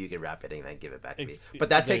give it to you. You can wrap it and then give it back to me. Ex- But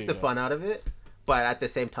that there takes you the go. fun out of it. But at the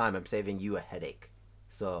same time, I'm saving you a headache.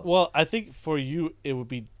 So Well, I think for you it would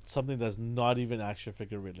be something that's not even action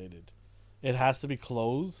figure related. It has to be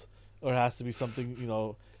clothes, or it has to be something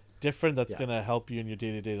different that's Yeah. gonna help you in your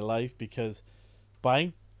day to day life. Because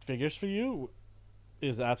buying figures for you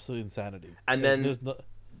is absolute insanity. And then- there's no,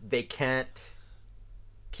 they can't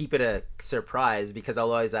keep it a surprise because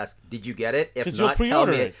I'll always ask, "Did you get it? If 'Cause you'll not,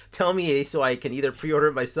 pre-order it. tell me so I can either pre-order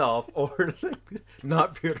it myself or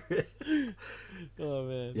not pre-order it." oh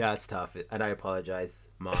man, Yeah, it's tough, and I apologize,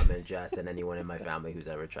 Mom and Jess, and anyone in my family who's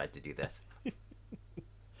ever tried to do this.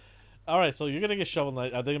 All right, so you're gonna get Shovel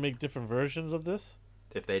Knight. Are they gonna make different versions of this?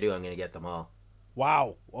 If they do, I'm gonna get them all.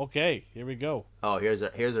 Wow. Okay, here we go. Oh, here's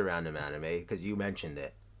a random anime because you mentioned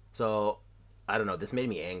it. So I don't know. This made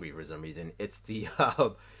me angry for some reason. It's the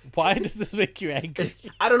Why does this make you angry?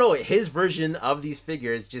 I don't know. His version of these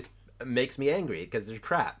figures just makes me angry because they're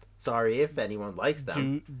crap. Sorry if anyone likes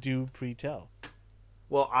them. Do pre-tell.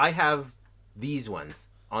 Well, I have these ones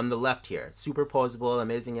on the left here. Superposable,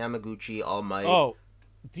 Amazing Yamaguchi, All Might. Oh,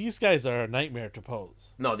 these guys are a nightmare to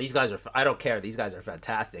pose. No, these guys are. I don't care. These guys are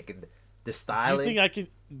fantastic. And the styling. Do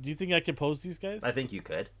you think I can pose these guys? I think you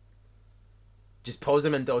could. Just pose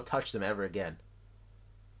them and don't touch them ever again.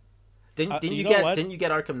 Didn't you get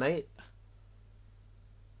Arkham Knight?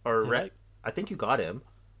 Or I think you got him.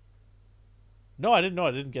 No, I didn't know.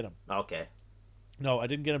 I didn't get him. Okay. No, I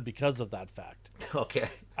didn't get him because of that fact. Okay.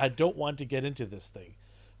 I don't want to get into this thing,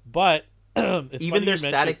 but it's even their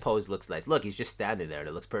static pose looks nice. Look, he's just standing there and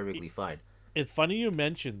it looks perfectly fine. It's funny you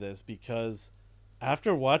mentioned this because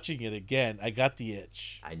after watching it again, I got the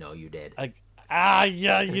itch. I know you did.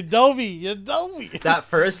 Yeah, you know me. You know me. That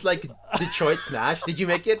first Detroit Smash. Did you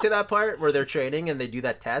make it to that part where they're training and they do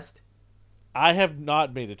that test? I have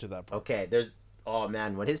not made it to that part. Okay, oh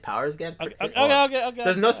man, when his powers get okay.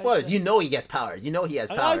 There's no spoilers. You know he gets powers. You know he has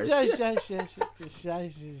powers.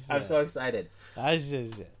 I'm so excited.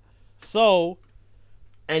 So,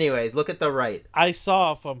 anyways, look at the right. I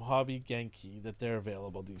saw from Hobby Genki that they're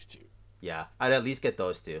available. These two. Yeah, I'd at least get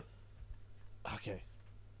those two. Okay.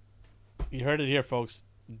 You heard it here, folks.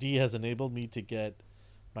 D has enabled me to get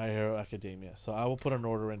My Hero Academia, so I will put an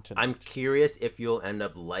order in tonight. I'm curious if you'll end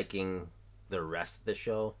up liking the rest of the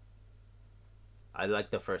show. I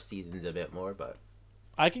like the first seasons a bit more, but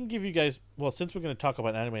I can give you guys. Well, since we're going to talk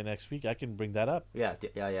about anime next week, I can bring that up. Yeah.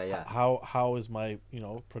 How is my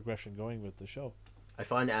progression going with the show? I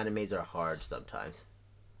find animes are hard sometimes.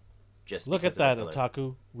 Just look at that,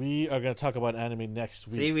 Otaku. We are going to talk about anime next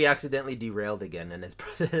week. See, we accidentally derailed again, and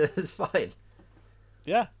it's fine.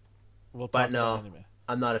 Yeah, we'll talk about anime.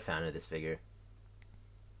 I'm not a fan of this figure.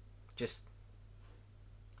 Just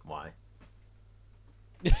why?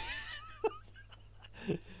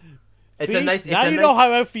 Now you know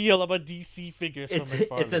how I feel about DC figures.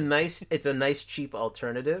 It's a nice cheap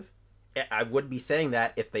alternative. I would be saying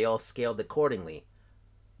that if they all scaled accordingly.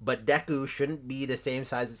 But Deku shouldn't be the same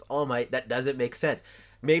size as All Might. That doesn't make sense.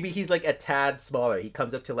 Maybe he's like a tad smaller. He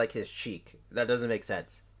comes up to like his cheek. That doesn't make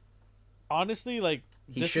sense. Honestly,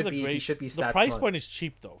 he should be the price point is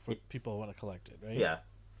cheap though for people who want to collect it, right? Yeah.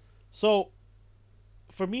 So,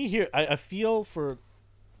 for me here, I feel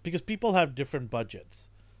because people have different budgets.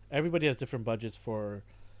 Everybody has different budgets for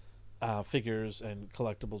figures and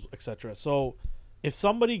collectibles, etc. So, if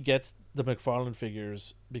somebody gets the McFarlane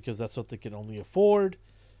figures because that's what they can only afford,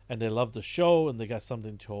 and they love the show and they got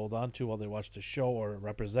something to hold on to while they watch the show or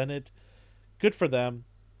represent it, good for them.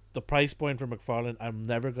 The price point for McFarlane, I'm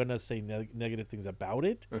never gonna say negative things about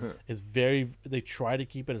it. Mm-hmm. It's they try to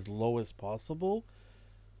keep it as low as possible,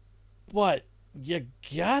 but you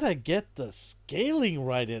gotta get the scaling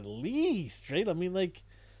right at least, right? I mean,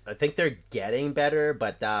 I think they're getting better,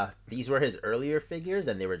 but these were his earlier figures,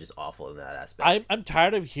 and they were just awful in that aspect. I'm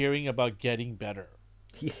tired of hearing about getting better.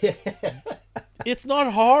 Yeah, it's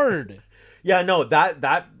not hard. Yeah, no, that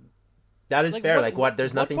is fair.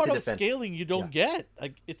 There's nothing to defend. What part of scaling you don't get?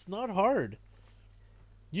 It's not hard.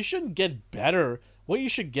 You shouldn't get better. What you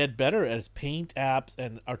should get better at is paint apps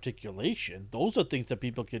and articulation. Those are things that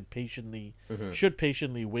people can should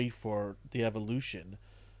patiently wait for the evolution.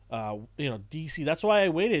 DC. That's why I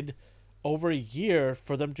waited over a year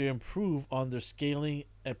for them to improve on their scaling,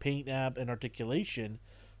 paint app, and articulation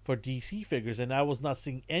for DC figures, and I was not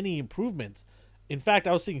seeing any improvements. In fact,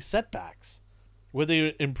 I was seeing setbacks where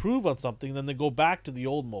they improve on something, then they go back to the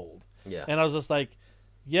old mold. Yeah. And I was just like,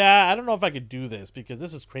 yeah, I don't know if I could do this because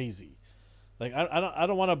this is crazy. I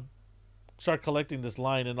don't want to start collecting this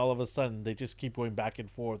line and all of a sudden they just keep going back and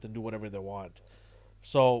forth and do whatever they want.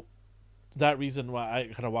 So that reason why I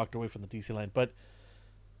kind of walked away from the DC line. But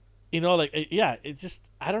it's just,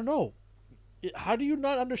 I don't know. How do you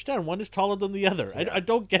not understand? One is taller than the other. Yeah. I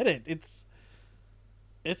don't get it.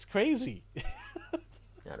 It's crazy.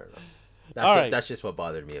 I don't know. That's just what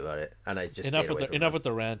bothered me about it, and I just enough with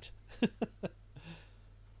the rant.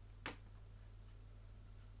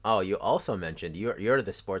 Oh, you also mentioned you're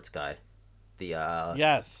the sports guy,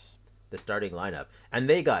 yes, the starting lineup, and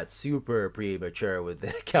they got super premature with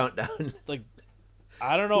the countdown.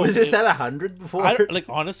 I don't know. Was this at 100 before?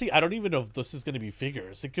 Honestly, I don't even know if this is going to be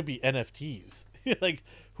figures. It could be NFTs.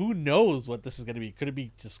 Who knows what this is going to be? Could it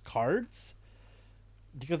be just cards?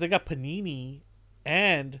 Because they got Panini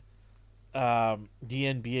and the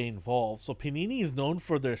NBA involved. So Panini is known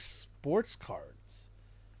for their sports cards.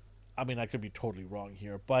 I mean, I could be totally wrong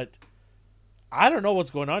here, but I don't know what's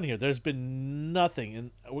going on here. There's been nothing,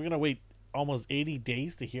 and we're gonna wait almost 80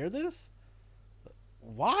 days to hear this.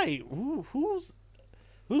 Why? Who's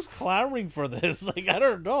clamoring for this? Like, I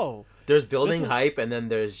don't know. There's building hype, and then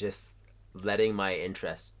there's just letting my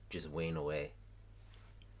interest just wane away.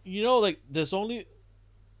 Like there's only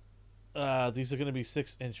these are going to be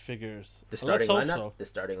 6-inch figures. The starting Let's hope lineups. so. The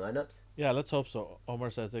starting lineups. Yeah, let's hope so. Omar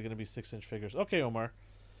says they're going to be 6-inch figures. Okay, Omar.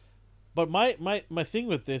 But my thing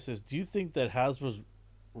with this is, do you think that Hasbro's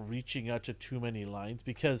reaching out to too many lines?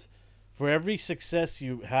 Because for every success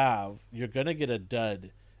you have, you're going to get a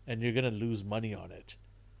dud, and you're going to lose money on it,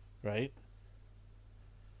 right?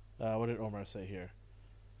 What did Omar say here?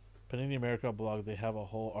 Panini America blog, they have a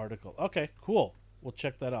whole article. Okay, cool. We'll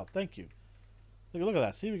check that out. Thank you. Look at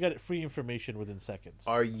that. See, we got free information within seconds.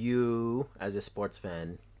 Are you, as a sports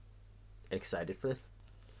fan, excited for this?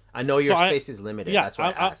 I know your space is limited. Yeah, that's why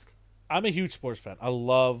I ask. I'm a huge sports fan. I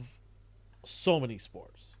love so many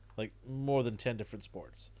sports, like more than 10 different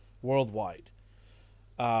sports worldwide.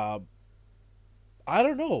 I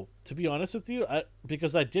don't know, to be honest with you,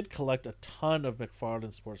 because I did collect a ton of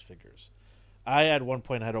McFarlane sports figures. I at one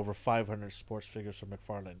point had over 500 sports figures from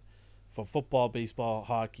McFarlane, from football, baseball,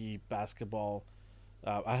 hockey, basketball.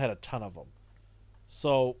 I had a ton of them.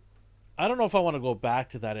 So I don't know if I want to go back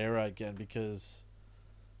to that era again, because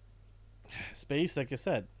space, like I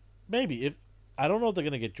said, maybe. If I don't know if they're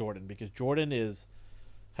going to get Jordan, because Jordan has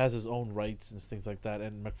his own rights and things like that,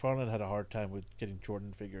 and McFarlane had a hard time with getting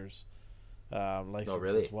Jordan figures licensed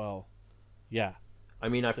as well. Yeah. I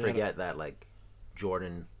mean, I forget that, like,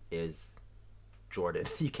 Jordan is Jordan.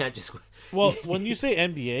 You can't just... Well, when you say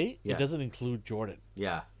NBA, it doesn't include Jordan.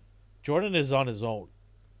 Yeah. Jordan is on his own,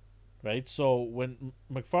 right? So when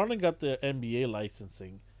McFarlane got the NBA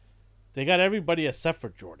licensing, they got everybody except for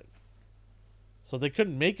Jordan. So they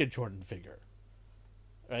couldn't make a Jordan figure.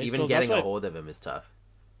 Right? Even getting a hold of him is tough.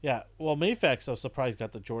 Yeah. Well, Mayfax, I was surprised,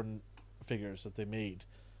 got the Jordan figures that they made.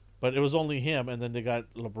 But it was only him, and then they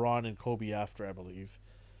got LeBron and Kobe after, I believe.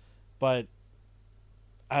 But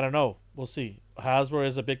I don't know. We'll see. Hasbro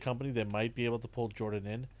is a big company. They might be able to pull Jordan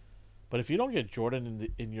in. But if you don't get Jordan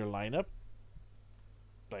in your lineup,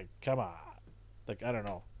 like, come on. Like, I don't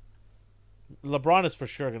know. LeBron is for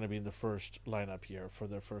sure going to be in the first lineup here for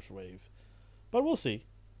their first wave. But we'll see.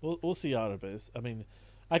 We'll see how it is. I mean,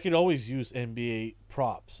 I could always use NBA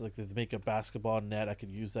props. Like, to make a basketball net, I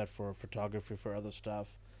could use that for photography, for other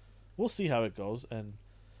stuff. We'll see how it goes. And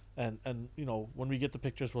when we get the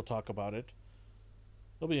pictures, we'll talk about it.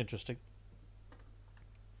 It'll be interesting.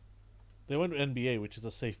 They went to NBA, which is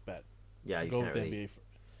a safe bet. Yeah, you go can't with really,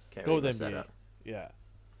 NBA. Go with NBA. Yeah.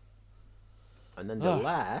 And then the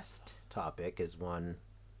last topic is one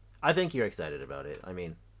I think you're excited about it. I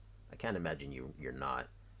mean, I can't imagine you're not.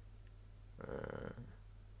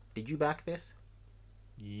 Did you back this?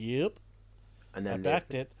 Yep. And then I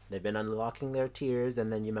backed it. They've been unlocking their tiers,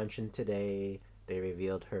 and then you mentioned today they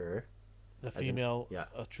revealed her. The female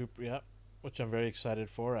troop, which I'm very excited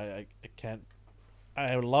for. I can't.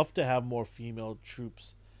 I would love to have more female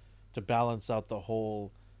troops to balance out the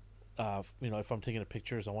whole. If I'm taking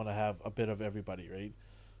pictures, I want to have a bit of everybody, right?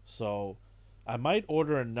 So, I might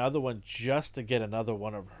order another one just to get another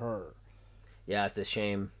one of her. Yeah, it's a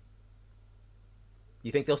shame.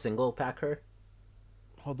 You think they'll single pack her?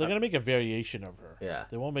 Well, they're gonna make a variation of her. Yeah,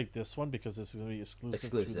 they won't make this one because this is gonna be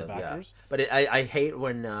exclusive to the backers. Yeah. But I hate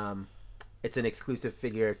when it's an exclusive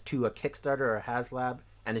figure to a Kickstarter or a HasLab,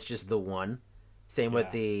 and it's just the one. Same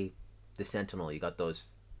with the Sentinel. You got those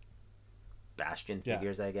Bastion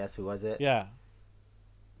figures, I guess. Who was it? Yeah.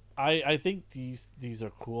 I think these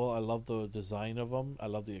are cool. I love the design of them. I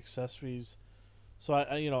love the accessories. So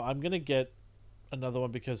I'm gonna get another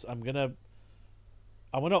one because I'm gonna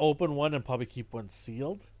open one and probably keep one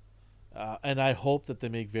sealed, and I hope that they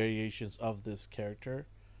make variations of this character,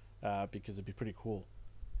 because it'd be pretty cool.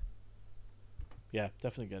 Yeah,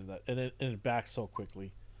 definitely getting that, and it backed so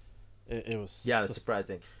quickly. It was that's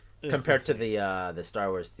surprising compared to the Star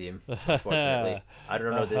Wars theme. Unfortunately, I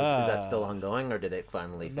don't know. Is that still ongoing or did it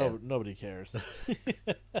finally fail? No, nobody cares.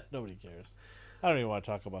 Nobody cares. I don't even want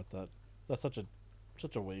to talk about that. That's such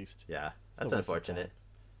a waste. Yeah, that's unfortunate.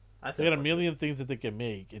 They got a million things that they can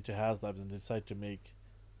make into HasLabs and decide to make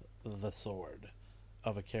the sword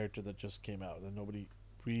of a character that just came out that nobody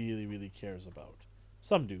really, really cares about.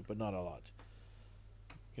 Some do, but not a lot.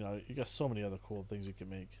 You got so many other cool things you can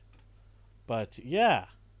make. But yeah,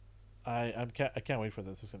 I can't wait for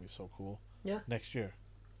this. It's gonna be so cool. Yeah, next year.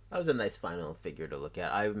 That was a nice final figure to look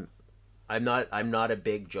at. I I'm not a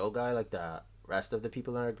big Joe guy like the rest of the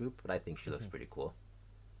people in our group, but I think she looks pretty cool.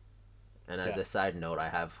 And as Yeah. a side note, I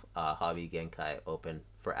have Hobby Genkai open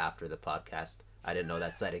for after the podcast. I didn't know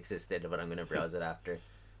that site existed, but I'm gonna browse it after.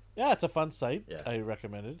 Yeah, it's a fun site. Yeah. I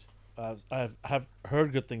recommend it. Have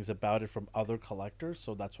heard good things about it from other collectors,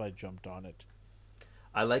 so that's why I jumped on it.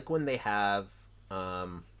 I like when they have.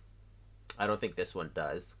 I don't think this one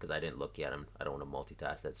does because I didn't look yet. I don't want to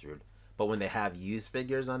multitask. That's rude. But when they have used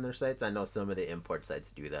figures on their sites, I know some of the import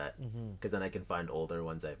sites do that because then I can find older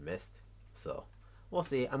ones I've missed. So we'll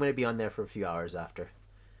see. I'm gonna be on there for a few hours after.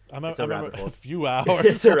 I It's a remember rabbit hole. a few hours.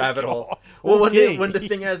 It's a rabbit hole. Well, Okay. when the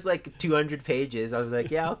thing has like 200 pages, I was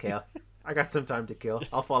like, yeah, okay, I got some time to kill.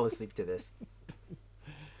 I'll fall asleep to this.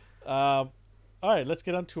 All right, let's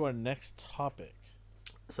get on to our next topic.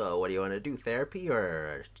 So, what do you want to do? Therapy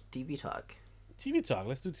or TV talk? TV talk.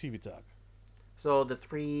 Let's do TV talk. So, the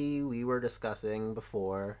three we were discussing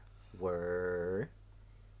before were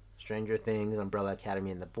Stranger Things, Umbrella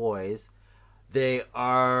Academy, and The Boys. They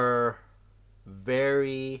are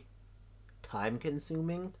very time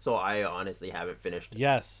consuming. So, I honestly haven't finished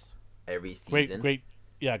Yes. every season. Great.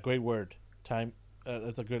 Yeah, great word. Time.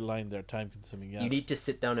 That's a good line there. Time consuming. Yes. You need to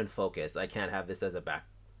sit down and focus. I can't have this as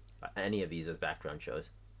any of these as background shows.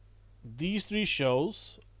 These three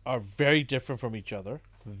shows are very different from each other.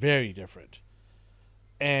 Very different.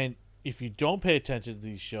 And if you don't pay attention to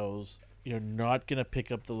these shows, you're not gonna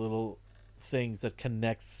pick up the little things that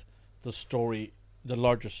connects the story, the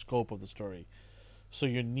larger scope of the story. So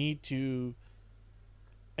you need to.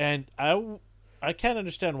 And I can't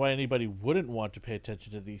understand why anybody wouldn't want to pay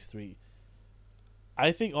attention to these three.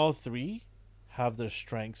 I think all three have their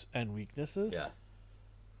strengths and weaknesses.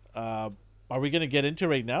 Yeah. Are we going to get into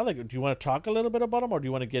right now? Like, do you want to talk a little bit about them, or do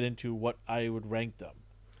you want to get into what I would rank them?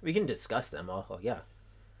 We can discuss them all. Yeah.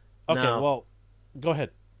 Okay, Now, well, go ahead.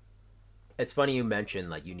 it's funny you mentioned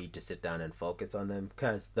like you need to sit down and focus on them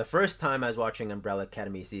because the first time I was watching Umbrella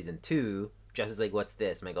Academy season 2, Jess is like, "What's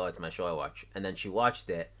this?" I'm like, "Oh, it's my show I watch." And then she watched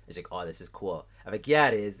it. And she's like, "Oh, this is cool." I'm like, "Yeah,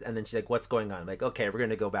 it is." And then she's like, "What's going on?" I'm like, "Okay, we're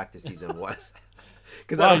gonna go back to season 1."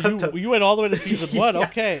 Because Wow, you went all the way to season 1. Yeah.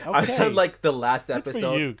 Okay. I was on like the last Good for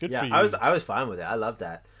episode. you, good yeah, for you. I was fine with it. I love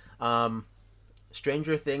that.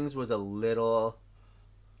 Stranger Things was a little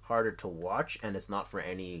harder to watch, and it's not for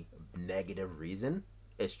any negative reason.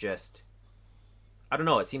 It's just, I don't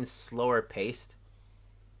know. It seems slower paced.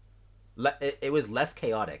 It was less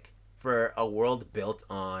chaotic for a world built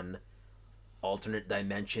on alternate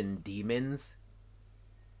dimension demons.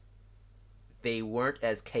 They weren't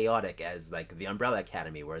as chaotic as like the Umbrella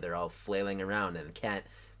Academy, where they're all flailing around and can't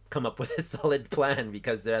come up with a solid plan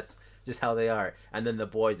because that's just how they are. And then The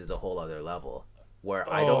Boys is a whole other level where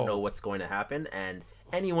I don't know what's going to happen, and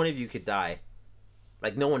any one of you could die.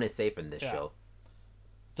 Like, no one is safe in this show.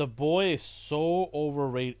 The Boy is so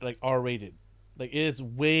overrated, like R-rated. Like, it is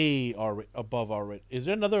way above R-rated. Is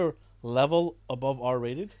there another level above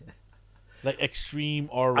R-rated? Like extreme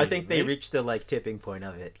R-rated. I think they right? reached the like tipping point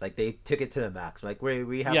of it. Like, they took it to the max. Like,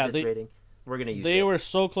 we have this rating. We're gonna use it. They were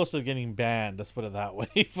so close to getting banned. Let's put it that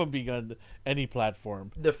way, from being on any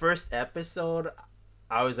platform. The first episode,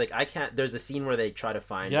 I was like, I can't. There's a scene where they try to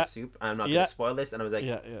find the soup. I'm not gonna spoil this, and I was like,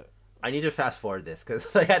 I need to fast forward this because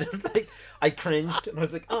like I cringed and I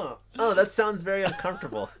was like, oh, that sounds very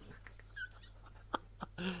uncomfortable.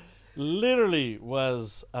 Literally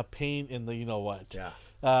was a pain in the you know what. Yeah.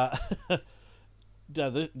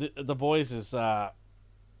 The Boys is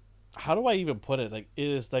how do I even put it? Like, it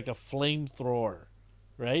is like a flamethrower,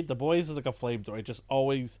 right? The Boys is like a flamethrower, just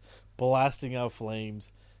always blasting out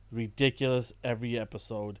flames, ridiculous every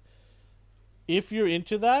episode. If you're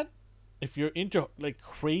into that, if you're into like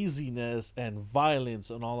craziness and violence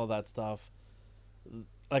and all of that stuff,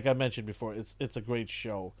 like I mentioned before, it's a great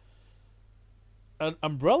show.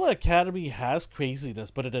 Umbrella Academy has craziness,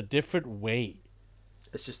 but in a different way.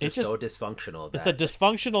 It's just so dysfunctional. It's a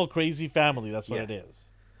dysfunctional, crazy family. That's what it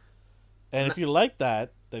is. And if you like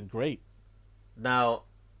that, then great. Now,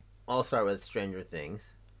 I'll start with Stranger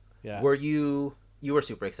Things. Yeah. Were you were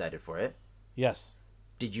super excited for it? Yes.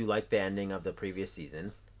 Did you like the ending of the previous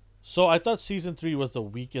season? So I thought season 3 was the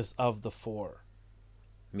weakest of the 4.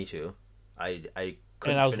 Me too. I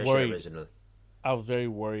couldn't and I was finish worried. it originally. I was very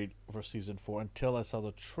worried for season 4 until I saw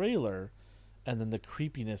the trailer, and then the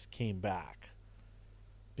creepiness came back.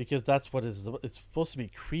 Because that's what it's supposed to be,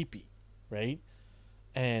 creepy, right?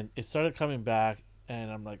 And it started coming back,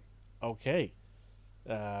 and I'm like, okay.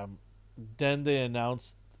 Then they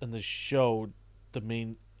announced and they showed the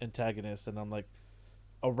main antagonist, and I'm like,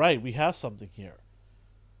 all right, we have something here.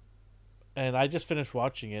 And I just finished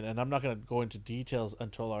watching it, and I'm not going to go into details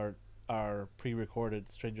until our our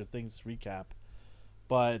pre-recorded Stranger Things recap,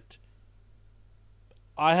 but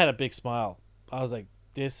I had a big smile. I was like,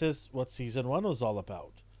 "This is what season 1 was all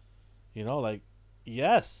about." You know, like,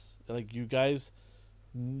 yes, like you guys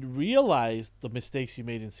realized the mistakes you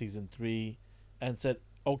made in season 3, and said,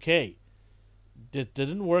 "Okay, it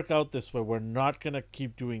didn't work out this way. We're not gonna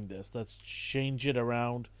keep doing this. Let's change it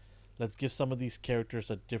around. Let's give some of these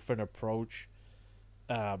characters a different approach."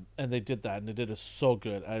 And they did that, and they did it so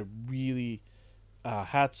good. I really,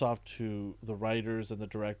 hats off to the writers and the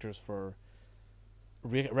directors for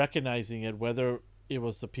recognizing it, whether it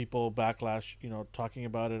was the people backlash, talking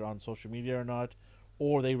about it on social media or not,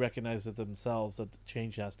 or they recognized it themselves that the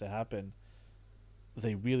change has to happen.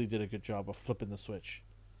 They really did a good job of flipping the switch.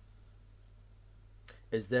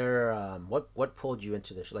 Is there what pulled you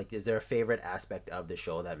into this? Like, is there a favorite aspect of the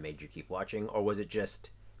show that made you keep watching, or was it just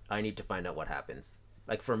I need to find out what happens?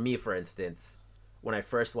 Like for me, for instance, when I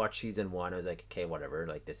first watched season 1, I was like, okay, whatever.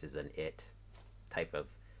 Like this is an It type of,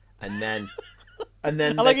 and then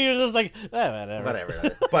I like you're just like, whatever.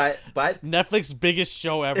 Whatever. But Netflix's biggest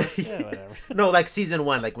show ever. Whatever. No, like season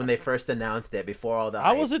 1, like when they first announced it before all the.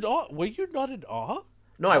 I was in awe. Were you not in awe?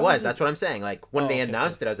 No, I was. That's what I'm saying. Like when they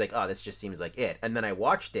announced okay. it, I was like, oh, this just seems like It. And then I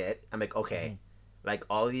watched it. I'm like, okay, like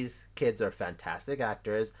all these kids are fantastic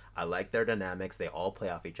actors. I like their dynamics. They all play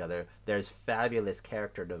off each other. There's fabulous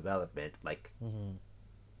character development. Like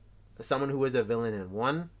someone who was a villain in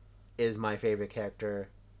 1 is my favorite character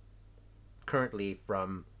currently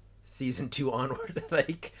from season 2 onward.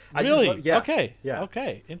 Like really, okay,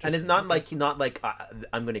 interesting. And it's not like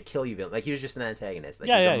I'm gonna kill you villain. Like he was just an antagonist. Like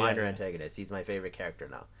he's a minor antagonist. He's my favorite character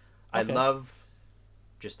now. I love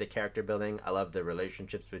just the character building. I love the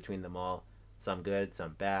relationships between them all. Some good,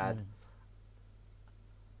 some bad.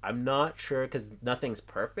 I'm not sure because nothing's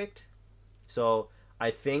perfect. So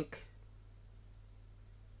I think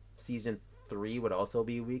season 3 would also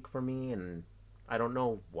be weak for me, and I don't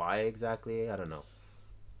know why exactly. I don't know.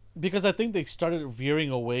 Because I think they started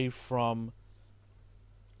veering away from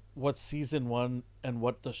what season 1 and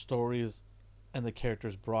what the stories and the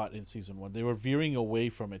characters brought in season 1. They were veering away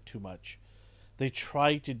from it too much. They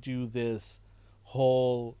tried to do this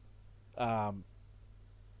whole I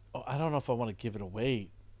don't know if I want to give it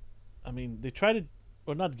away. I mean, they try to,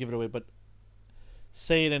 or not give it away, but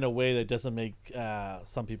say it in a way that doesn't make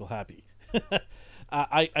some people happy.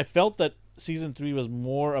 I felt that season 3 was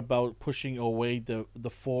more about pushing away the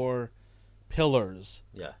 4 pillars,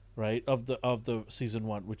 right, of the season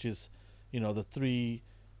 1, which is, the 3,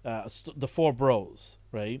 the 4 bros,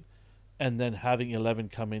 right, and then having 11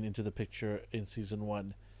 come into the picture in season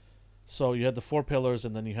 1. So you had the 4 pillars,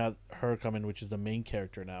 and then you have her come in, which is the main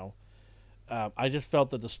character now. I just felt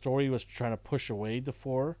that the story was trying to push away the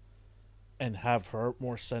 4 and have her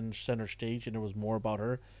more center stage, and it was more about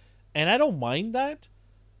her. And I don't mind that,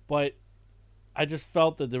 but I just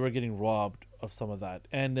felt that they were getting robbed of some of that.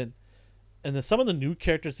 And then some of the new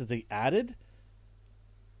characters that they added,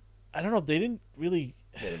 I don't know, they didn't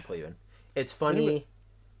pull you in. It's funny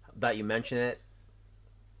that you mention it,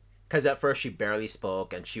 because at first she barely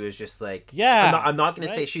spoke, and she was just like, I'm not going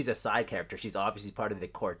to say she's a side character. She's obviously part of the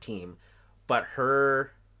core team, but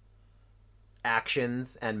her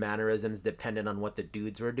actions and mannerisms depended on what the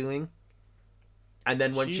dudes were doing. And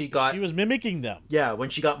then when she was mimicking them. Yeah, when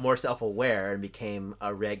she got more self-aware and became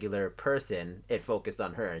a regular person, it focused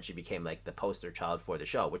on her, and she became like the poster child for the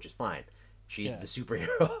show, which is fine. She's the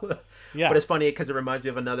superhero. But it's funny because it reminds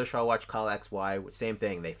me of another show I watched called XY. Same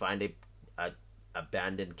thing. They find a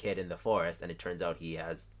abandoned kid in the forest, and it turns out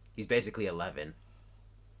he's basically 11.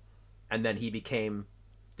 And then he became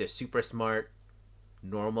this super smart,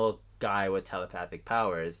 normal guy with telepathic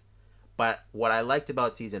powers. But what I liked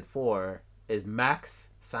about season 4 is Max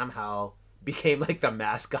somehow became like the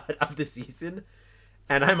mascot of the season,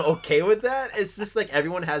 and I'm okay with that. It's just like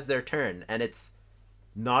everyone has their turn, and it's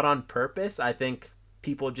not on purpose. I think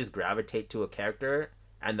people just gravitate to a character,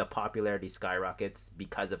 and the popularity skyrockets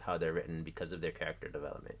because of how they're written, because of their character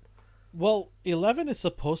development. Well, 11 is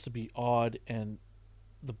supposed to be odd and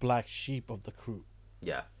the black sheep of the crew.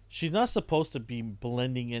 Yeah. She's not supposed to be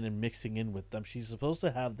blending in and mixing in with them. She's supposed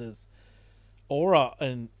to have this aura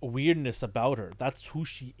and weirdness about her. That's who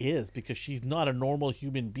she is, because she's not a normal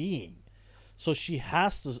human being. So she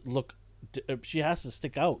has to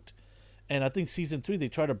stick out. And I think season 3 they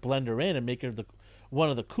try to blend her in and make her one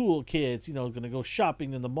of the cool kids, going to go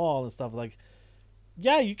shopping in the mall and stuff. Like,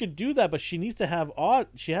 yeah, you could do that, but she needs to have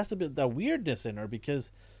she has to be that weirdness in her,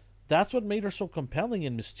 because that's what made her so compelling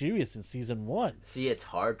and mysterious in season 1. See, it's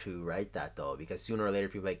hard to write that though, because sooner or later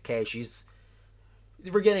people are like, okay,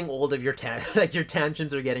 we're getting old of your your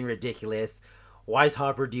tantrums are getting ridiculous. why is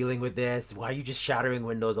Hopper dealing with this? Why are you just shattering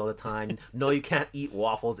windows all the time? No, you can't eat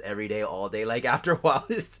waffles every day, all day. Like, after a while,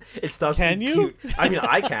 it stops Can being you? cute. I mean,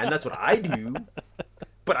 I can. That's what I do.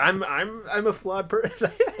 But I'm a flawed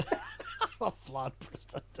person. A flawed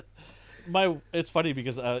person. It's funny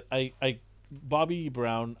because I Bobby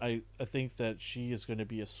Brown, I think that she is going to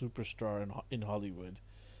be a superstar in Hollywood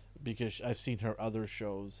because I've seen her other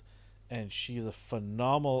shows, and she's a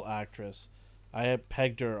phenomenal actress. I have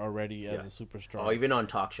pegged her already as a superstar. Oh, even on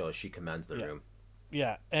talk shows, she commands the room.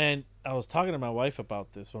 Yeah, and I was talking to my wife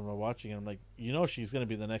about this when we're watching it. I'm like, she's going to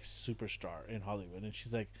be the next superstar in Hollywood. And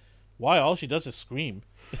she's like, why? All she does is scream.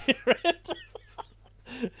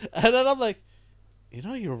 And then I'm like,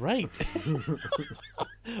 you're right.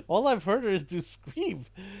 All I've heard her is do scream.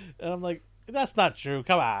 And I'm like, that's not true.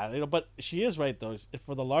 Come on. But she is right, though.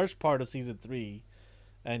 For the large part of season 3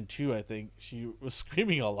 and 2, I think, she was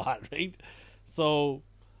screaming a lot, right? So,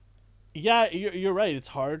 yeah, you're right. It's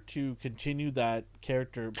hard to continue that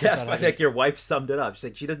character. Yes, I think your wife summed it up. She's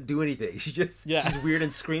like, she doesn't do anything. She's weird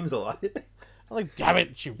and screams a lot. I'm like, damn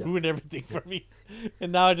it, she ruined everything for me.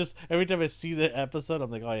 And now every time I see the episode, I'm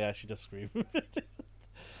like, oh yeah, she does scream.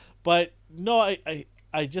 But no,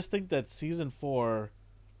 I just think that season 4,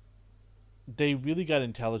 they really got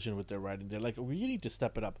intelligent with their writing. They're like, we need to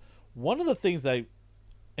step it up. One of the things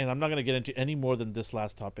and I'm not going to get into any more than this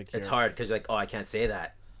last topic here. It's hard because you're like, oh, I can't say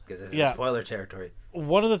that because this is spoiler territory.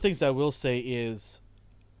 One of the things I will say is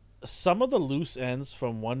some of the loose ends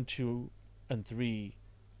from 1, 2, and 3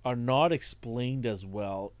 are not explained as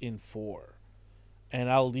well in 4. And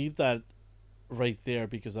I'll leave that right there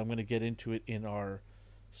because I'm going to get into it in our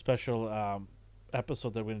special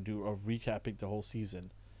episode that we're going to do of recapping the whole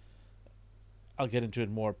season. I'll get into it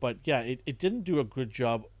more. But yeah, it didn't do a good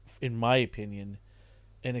job, in my opinion,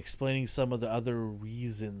 in explaining some of the other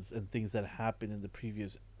reasons and things that happened in the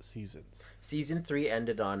previous seasons. Season 3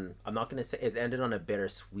 ended on, I'm not going to say, it ended on a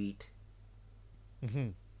bittersweet. Mm-hmm.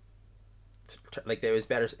 Like, it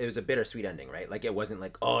was a bittersweet ending, right? Like, it wasn't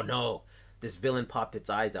like, oh no, this villain popped its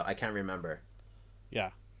eyes out. I can't remember.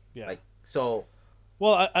 Yeah. Like, so.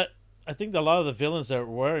 Well, I think that a lot of the villains that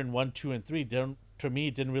were in 1, 2, and 3 didn't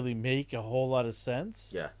really make a whole lot of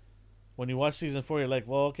sense. Yeah. When you watch season 4, you're like,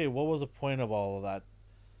 well, okay, what was the point of all of that?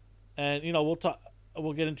 And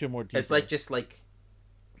we'll get into it more detail. It's like just like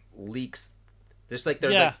leaks. There's like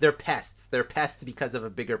they're pests. They're pests because of a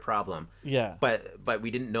bigger problem. Yeah. But we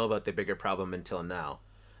didn't know about the bigger problem until now.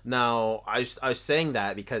 Now I was saying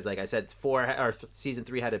that because, like I said, season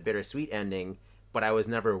 3 had a bittersweet ending, but I was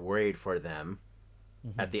never worried for them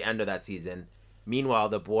at the end of that season. Meanwhile,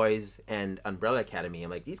 the boys and Umbrella Academy, I'm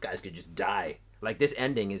like, these guys could just die. Like, this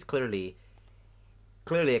ending is clearly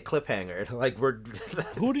a cliffhanger. Like, we're.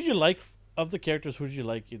 Who did you like of the characters? Who did you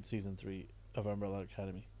like in season 3 of Umbrella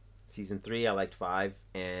Academy? Season 3, I liked 5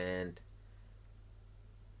 and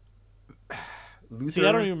Luther. See,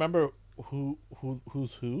 I don't even remember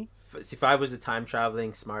who's who. See, 5 was the time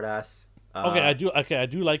traveling smartass. I do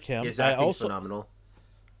like him. His acting's phenomenal.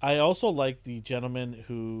 I also like the gentleman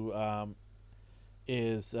who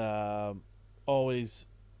is always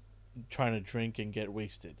trying to drink and get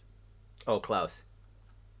wasted. Oh, Klaus.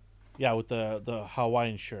 Yeah, with the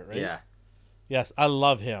Hawaiian shirt, right? Yeah. Yes, I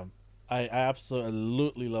love him. I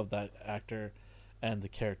absolutely love that actor and the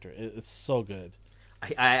character. It's so good.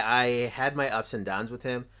 I had my ups and downs with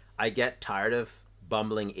him. I get tired of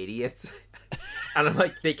bumbling idiots. And I'm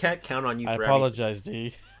like, they can't count on you for I apologize,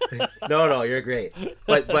 D. No, you're great.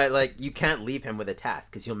 But like, you can't leave him with a task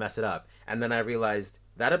because he'll mess it up. And then I realized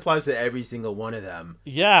that applies to every single one of them.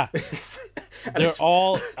 Yeah. They're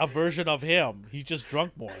all a version of him. He's just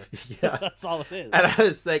drunk more. Yeah. That's all it is. And I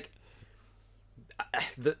was like,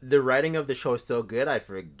 the writing of the show is so good, I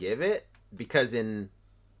forgive it. Because in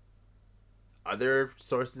other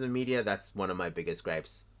sources of media, that's one of my biggest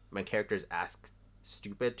gripes. My characters ask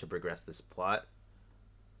stupid to progress this plot.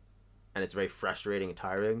 And it's very frustrating and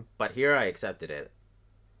tiring. But here I accepted it.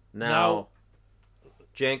 Now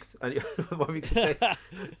Jinx, what were we going to say?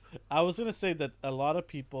 I was going to say that a lot of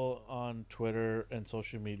people on Twitter and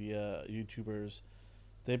social media, YouTubers,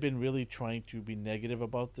 they've been really trying to be negative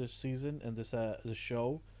about this season and this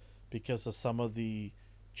show because of some of the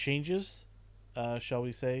changes, shall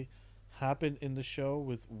we say, happened in the show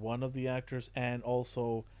with one of the actors, and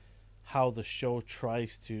also how the show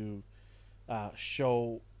tries to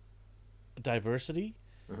show diversity.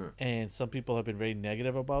 Mm-hmm. And some people have been very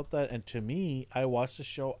negative about that. And to me, I watched the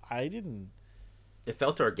show. It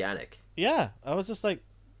felt organic. Yeah, I was just like,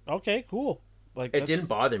 okay, cool. Like, it didn't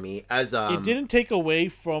bother me as it didn't take away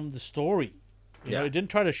from the story. You know, it didn't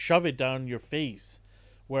try to shove it down your face.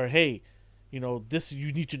 Where, hey, this,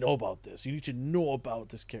 you need to know about this. You need to know about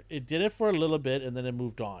this character. It did it for a little bit, and then it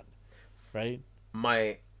moved on, right?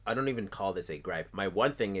 I don't even call this a gripe. My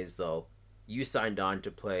one thing is, though, you signed on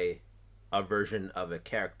to play a version of a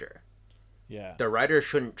character. Yeah. The writer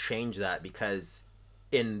shouldn't change that because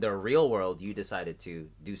in the real world you decided to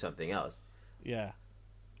do something else. Yeah.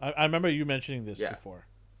 I remember you mentioning this Yeah. before.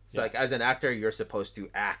 So like as an actor you're supposed to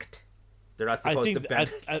act. They're not supposed to bend.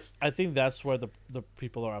 I think that's where the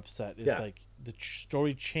people are upset. It's Yeah. like the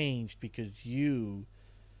story changed because you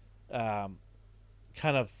kind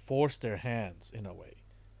of forced their hands in a way.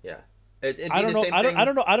 Yeah. It'd be I don't the know. same I don't. thing. I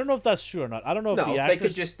don't know. I don't know if that's true or not. I don't know if No, the they actors.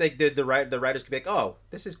 could just the writers could be like, oh,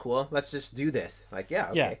 this is cool. Let's just do this. Like,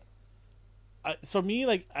 yeah, okay. Yeah. For me,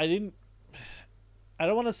 like I didn't. I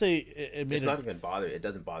don't want to say it made It's not even bother. It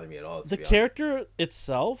doesn't bother me at all. the character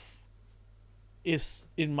itself is,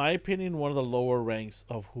 in my opinion, one of the lower ranks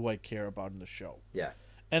of who I care about in the show. Yeah.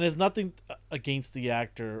 And it's nothing against the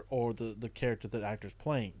actor or the character that the actor's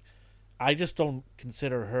playing. I just don't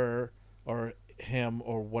consider her or him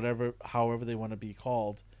or whatever, however they want to be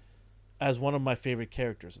called, as one of my favorite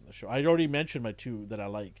characters in the show. I already mentioned my two that I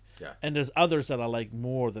like. Yeah. And there's others that I like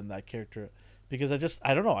more than that character because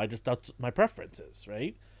I don't know. That's my preferences,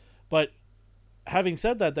 right? But having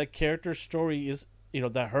said that, that character story is,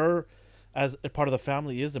 that her as a part of the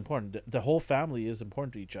family is important. The whole family is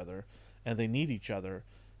important to each other and they need each other.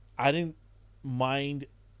 I didn't mind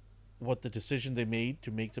what the decision they made to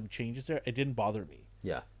make some changes there. It didn't bother me.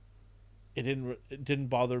 Yeah. It didn't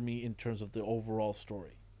bother me in terms of the overall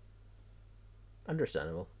story.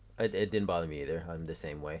 Understandable. It didn't bother me either. I'm the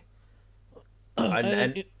same way.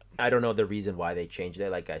 And I don't know the reason why they changed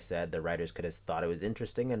it. Like I said, the writers could have thought it was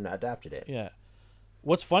interesting and adapted it. Yeah.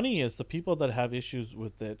 What's funny is the people that have issues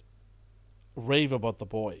with it rave about The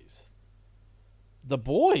Boys. The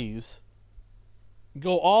Boys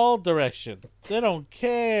go all directions. They don't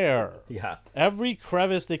care. Yeah. Every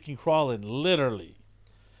crevice they can crawl in, literally,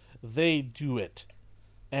 they do it.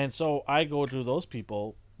 And so I go to those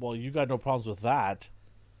people, well, you got no problems with that,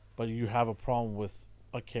 but you have a problem with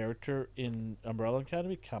a character in Umbrella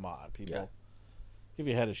Academy? Come on, people. Yeah. Give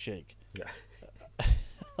your head a shake. Yeah.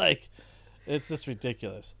 Like, it's just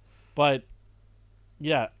ridiculous. But,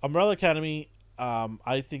 yeah, Umbrella Academy,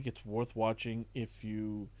 I think it's worth watching if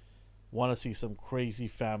you want to see some crazy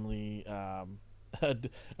family, a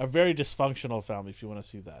very dysfunctional family, if you want to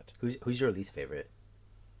see that. Who's your least favorite?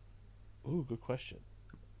 Ooh, good question.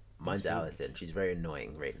 Mine's Allison. She's very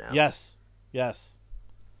annoying right now. Yes.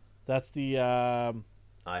 That's the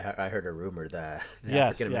I heard a rumor that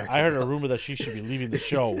yes, yeah. I heard a rumor that she should be leaving the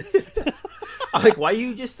show. I'm like, why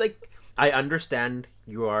you just like? I understand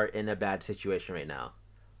you are in a bad situation right now,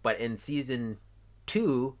 but in season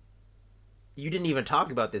 2, you didn't even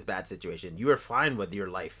talk about this bad situation. You were fine with your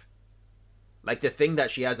life. Like the thing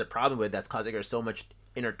that she has a problem with that's causing her so much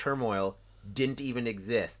inner turmoil didn't even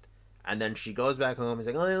exist. And then she goes back home and is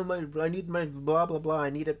like, oh, I need my blah, blah, blah. I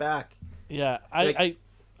need it back. Yeah,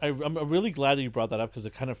 I'm really glad that you brought that up because I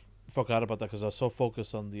kind of forgot about that because I was so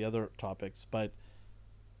focused on the other topics. But,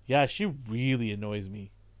 yeah, she really annoys me.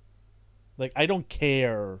 Like, I don't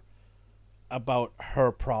care about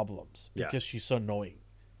her problems because she's so annoying.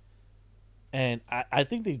 And I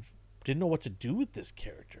think they didn't know what to do with this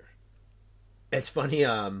character. It's funny,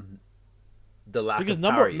 the lack because of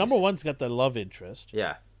power number one's got the love interest.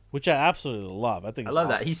 Yeah. Which I absolutely love. I think I it's love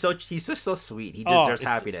awesome. that. He's just so sweet. He deserves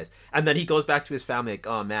happiness. And then he goes back to his family like,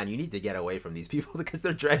 oh man, you need to get away from these people because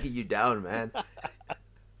they're dragging you down, man.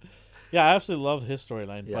 Yeah, I absolutely love his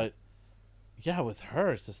storyline. Yeah. But yeah, with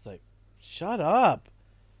her, it's just like, shut up.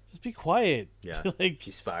 Just be quiet. Yeah. Like,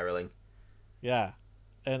 she's spiraling. yeah.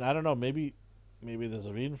 And I don't know, maybe there's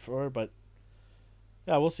a reason for her, but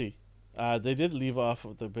yeah, we'll see. They did leave off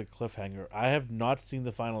with a big cliffhanger. I have not seen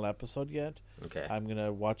the final episode yet. Okay. I'm going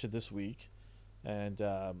to watch it this week. And,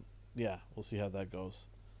 yeah, we'll see how that goes.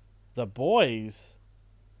 The Boys.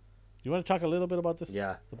 Do you want to talk a little bit about this?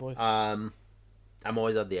 Yeah. The Boys? I'm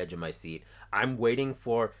always on the edge of my seat. I'm waiting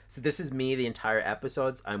for... So this is me the entire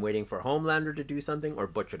episodes. I'm waiting for Homelander to do something or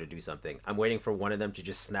Butcher to do something. I'm waiting for one of them to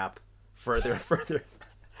just snap further and further.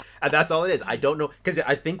 And that's all it is. I don't know. Because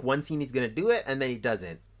I think one scene he's going to do it and then he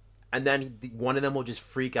doesn't. And then one of them will just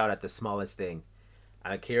freak out at the smallest thing.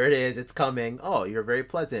 Like, here it is. It's coming. Oh, you're very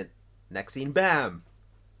pleasant. Next scene, bam.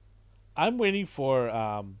 I'm waiting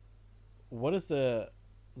for... what is the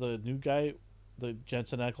new guy? The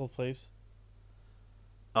Jensen Ackles plays?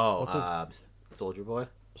 Oh, Soldier Boy?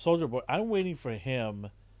 Soldier Boy. I'm waiting for him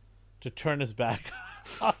to turn his back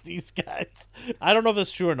on these guys. I don't know if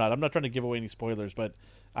that's true or not. I'm not trying to give away any spoilers, but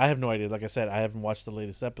I have no idea. Like I said, I haven't watched the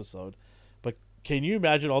latest episode. But can you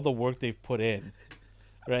imagine all the work they've put in,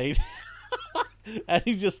 right? And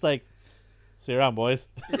he's just like, "See you around, boys."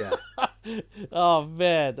 Yeah. Oh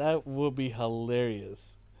man, that would be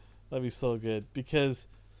hilarious. That'd be so good because,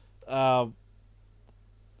 um,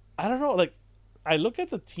 I don't know. Like, I look at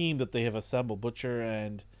the team that they have assembled: Butcher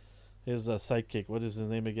and his sidekick. What is his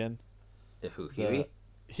name again? Who, Huey?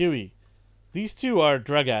 Huey. These two are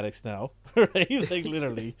drug addicts now, right? Like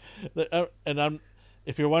literally. And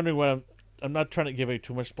if you're wondering what I'm not trying to give away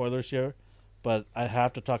too much spoilers here, but I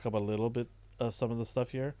have to talk about a little bit of some of the stuff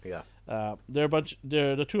here. Yeah.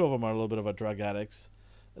 The two of them are a little bit of a drug addicts,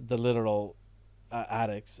 the literal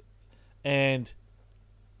addicts, and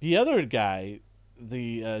the other guy,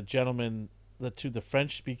 the gentleman, the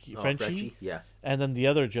French speaking Frenchie, yeah. and then the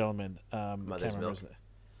other gentleman, Mother's Milk.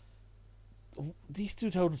 These two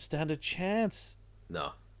don't stand a chance.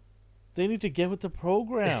 No. They need to get with the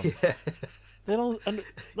program. They don't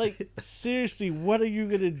like seriously. What are you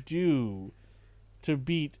gonna do to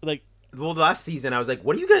beat like? Well, last season I was like,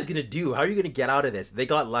 "What are you guys gonna do? How are you gonna get out of this?" They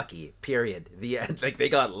got lucky. Period. The end. Like they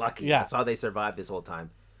got lucky. Yeah. That's how they survived this whole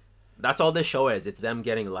time. That's all this show is. It's them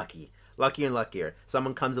getting lucky, luckier and luckier.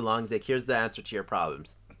 Someone comes along and is like, "Here's the answer to your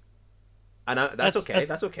problems," and that's okay.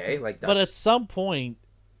 That's okay. Like, but at some point,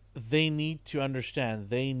 they need to understand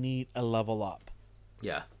they need a level up.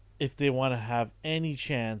 Yeah. If they want to have any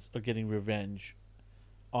chance of getting revenge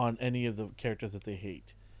on any of the characters that they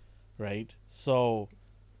hate, right? So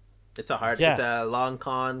it's a long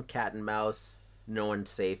con, cat and mouse, no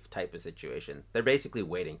one's safe type of situation. They're basically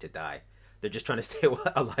waiting to die. They're just trying to stay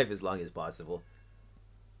alive as long as possible.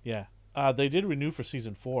 Yeah. They did renew for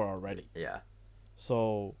season 4 already. Yeah.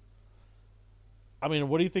 So, I mean,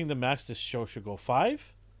 what do you think the max this show should go?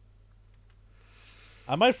 5?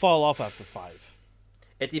 I might fall off after 5.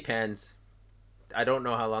 It depends. I don't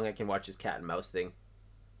know how long I can watch this cat and mouse thing.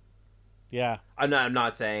 Yeah. I'm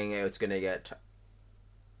not saying it's gonna get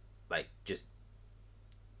like just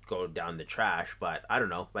go down the trash, but I don't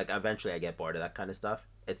know. Like eventually, I get bored of that kind of stuff.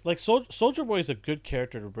 It's like Soldier Boy is a good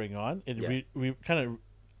character to bring on. It kind of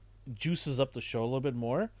juices up the show a little bit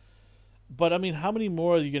more. But I mean, how many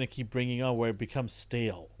more are you gonna keep bringing on where it becomes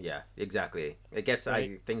stale? Yeah, exactly. It gets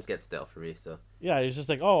things get stale for me. So yeah, it's just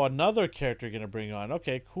like, oh, another character you're gonna bring on.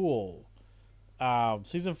 Okay, cool.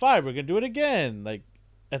 Season 5, we're gonna do it again. Like,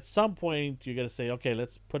 at some point, you gotta say, okay,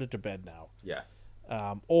 let's put it to bed now. Yeah.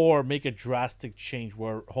 Or make a drastic change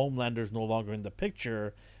where Homelander's no longer in the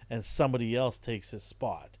picture and somebody else takes his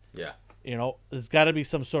spot. Yeah. You know, there's got to be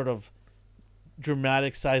some sort of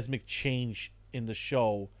dramatic, seismic change in the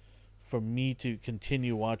show for me to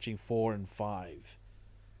continue watching 4 and 5.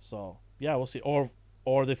 So yeah, we'll see.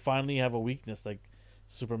 Or they finally have a weakness, like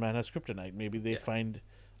Superman has kryptonite. Maybe they find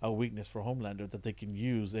a weakness for Homelander that they can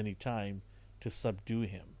use anytime to subdue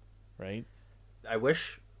him, right? I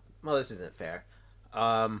wish. Well, this isn't fair.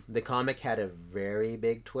 The comic had a very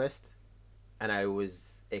big twist, and I was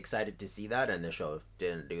excited to see that, and the show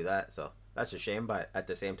didn't do that. So that's a shame. But at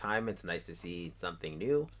the same time, it's nice to see something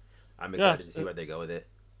new. I'm excited to see where they go with it.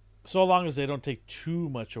 So long as they don't take too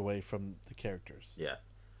much away from the characters. Yeah.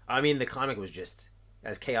 I mean, the comic was just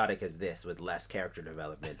as chaotic as this with less character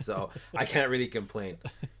development, so I can't really complain.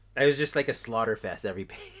 It was just like a slaughter fest every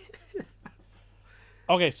page.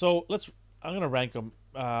 Okay, so I'm going to rank them.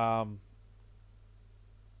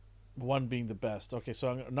 1 being the best. Okay,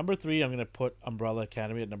 so number 3, I'm going to put Umbrella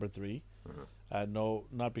Academy at number 3. Mm-hmm. No,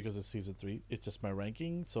 not because it's season 3. It's just my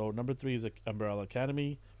ranking. So number 3 is Umbrella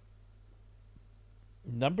Academy.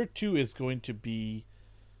 Number 2 is going to be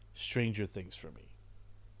Stranger Things for me.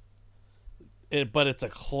 But it's a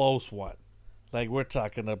close one. Like, we're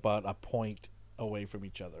talking about a point away from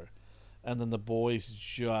each other. And then The Boys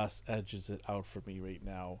just edges it out for me right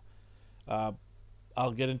now.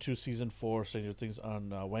 I'll get into season 4 Stranger Things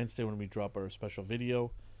on Wednesday when we drop our special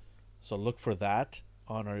video. So look for that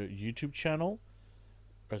on our YouTube channel.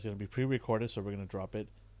 It's going to be pre-recorded, so we're going to drop it.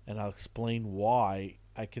 And I'll explain why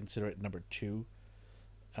I consider it number 2.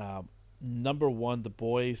 Number 1, The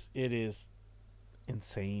Boys. It is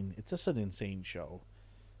insane. It's just an insane show.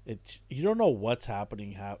 You don't know what's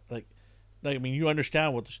happening. I mean, you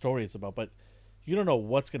understand what the story is about, but you don't know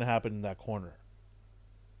what's going to happen in that corner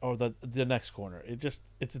or the next corner. It's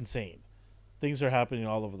insane. Things are happening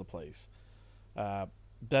all over the place.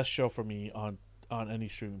 Best show for me on any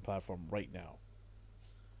streaming platform right now.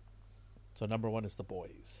 So number 1 is The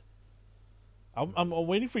Boys. I'm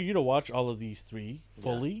waiting for you to watch all of these 3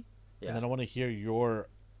 fully, and then I want to hear your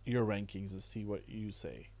rankings and see what you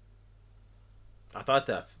say. I thought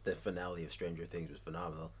the finale of Stranger Things was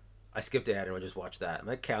phenomenal. I skipped ahead and I just watched that. I'm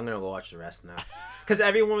like, okay, I'm gonna go watch the rest now, because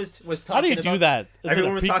everyone was talking. How do you about, do that?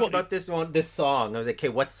 Everyone was talking about this song. I was like, okay,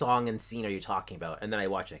 what song and scene are you talking about? And then I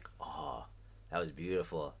watched like, oh, that was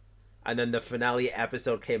beautiful. And then the finale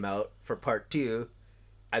episode came out for part 2,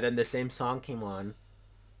 and then the same song came on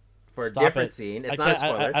for a different scene. It's not a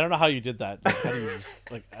spoiler. I don't know how you did that. Like, how do you just,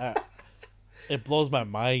 it blows my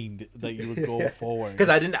mind that you would go forward. Because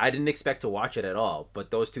I didn't expect to watch it at all, but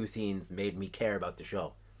those 2 scenes made me care about the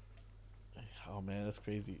show. Oh man, that's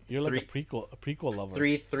crazy. You're like a prequel lover.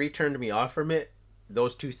 Three turned me off from it.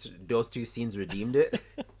 Those two scenes redeemed it.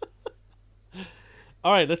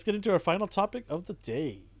 All right, let's get into our final topic of the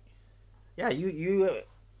day. Yeah,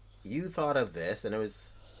 you thought of this, and it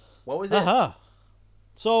was, what was it?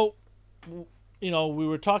 So, we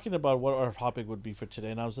were talking about what our topic would be for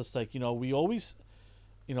today, and I was just like, we always,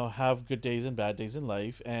 have good days and bad days in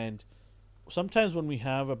life, and sometimes when we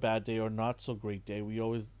have a bad day or not so great day, we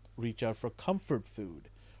always reach out for comfort food,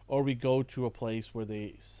 or we go to a place where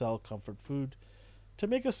they sell comfort food to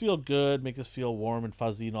make us feel good, make us feel warm and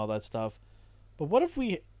fuzzy and all that stuff. But what if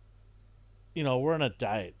we, we're on a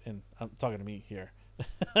diet, and I'm talking to me here.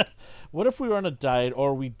 What if we were on a diet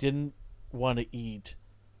or we didn't want to eat,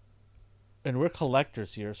 and we're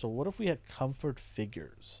collectors here, so what if we had comfort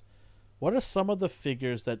figures? What are some of the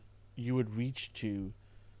figures that you would reach to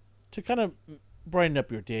kind of brighten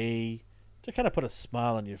up your day, to kind of put a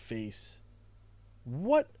smile on your face?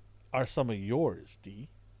 What are some of yours, D?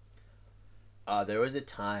 There was a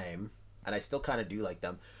time, and I still kind of do like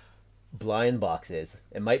them, blind boxes.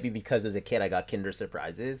 It might be because as a kid I got Kinder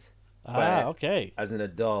Surprises. Okay. As an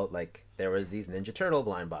adult, like, there was these Ninja Turtle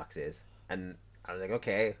blind boxes, and I was like,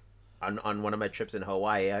 okay. On one of my trips in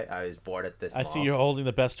Hawaii, I was bored at this. I see you're holding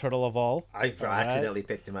the best turtle of all. I accidentally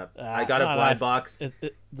picked him up. I got a blind box.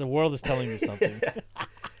 The world is telling me something.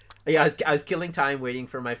 Yeah, I was killing time waiting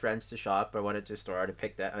for my friends to shop. I went to a store to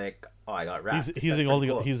pick that. I'm like, oh, I got Raph.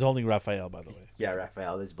 He's holding Raphael, by the way. Yeah,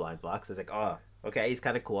 Raphael, this blind box. I was like, oh, okay, he's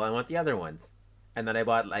kind of cool. I want the other ones. And then I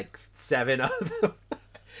bought like 7 of them.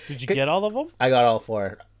 Did you get all of them? I got all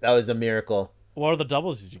 4. That was a miracle. What are the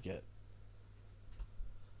doubles did you get?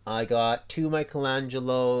 I got 2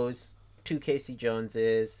 Michelangelos, 2 Casey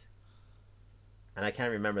Joneses, and I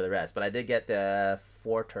can't remember the rest. But I did get the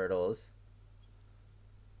 4 turtles.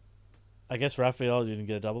 I guess Raphael you didn't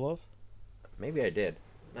get a double of? Maybe I did.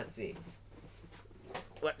 Let's see.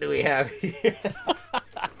 What do we have here?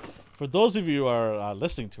 For those of you who are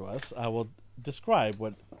listening to us, I will describe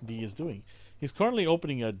what D is doing. He's currently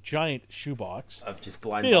opening a giant shoebox of just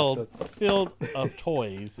blind filled of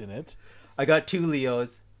toys in it. I got 2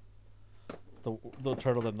 Leos. The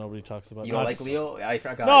turtle that nobody talks about. You don't like Leo? I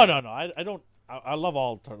forgot. No. I don't. I love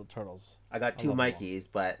all turtles. I got 2 Mikeys,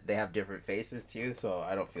 but they have different faces too, so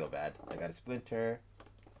I don't feel bad. I got a Splinter.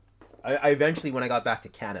 I eventually, when I got back to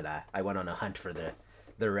Canada, I went on a hunt for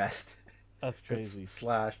the rest. That's crazy.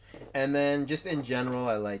 Slash. And then just in general,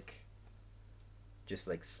 I like just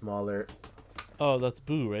like smaller. Oh, that's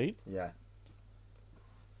Boo, right? Yeah.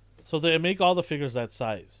 So they make all the figures that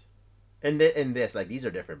size. In this, like, these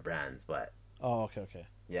are different brands, but. Oh, okay.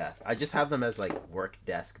 Yeah, I just have them as like work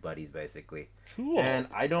desk buddies, basically. Cool. And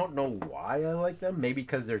I don't know why I like them. Maybe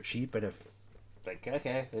because they're cheap, and if like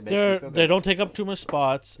okay, it makes me feel good. They don't take up too much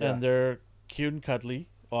spots, and they're cute and cuddly.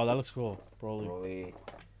 Oh, that looks cool. Broly,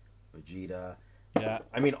 Vegeta. Yeah.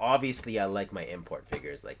 I mean, obviously, I like my import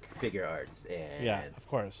figures, like Figure Arts and of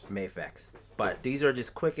course, Mayfex. But these are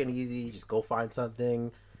just quick and easy. Just go find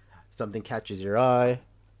something catches your eye.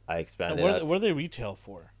 I expanded. What do they retail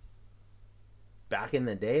for? Back in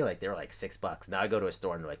the day, like, they were like $6. Now I go to a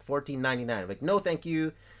store and they're like $14.99. I'm like, no, thank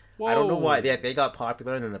you. Whoa. I don't know why they got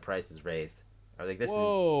popular and then the price is raised. I was like, this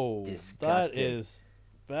is disgusting. That is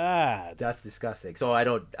bad. That's disgusting. So I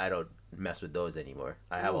don't mess with those anymore.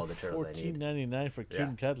 I have all the turtles I need. $14.99 for cute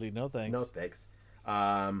and cuddly. No thanks. No thanks.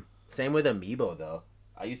 Same with Amiibo though.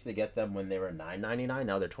 I used to get them when they were $9.99.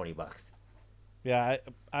 Now they're $20. Yeah,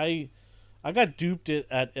 I got duped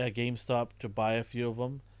at GameStop to buy a few of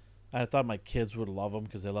them. I thought my kids would love them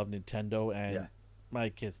because they love Nintendo, and my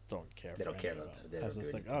kids don't care. They don't care about that. I was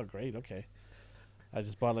just like, oh, great, okay. I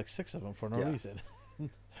just bought like 6 of them for no reason. So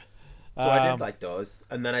I did like those,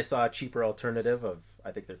 and then I saw a cheaper alternative of,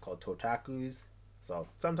 I think they're called Totakus. So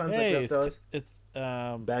sometimes I grab those. It's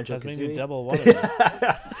Banjo Tasmanian Devil. One of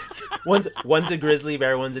them. one's a grizzly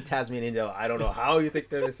bear, one's a Tasmanian Devil. I don't know how you think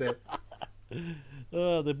they're the same.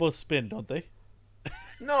 They both spin, don't they?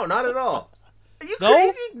 No, not at all. Are you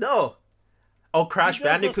crazy? No. Oh, Crash He does the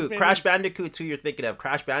Bandicoot. spinning- Crash Bandicoot's who you're thinking of.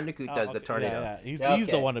 Crash Bandicoot Oh, does the okay, tornado. Yeah. He's Yeah, the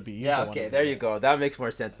okay. one to be. He's Yeah, the okay, one to there be. you go. That makes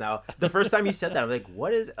more sense now. The first time you said that, I'm like,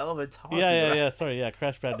 what is Elva talking about? Yeah. Sorry, yeah.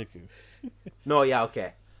 Crash Bandicoot. No, yeah,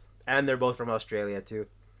 okay. And they're both from Australia, too.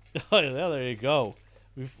 Oh, yeah, there you go.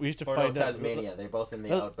 We have to Or find no, out. Tasmania. They're both in the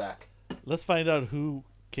Let- outback. Let's find out who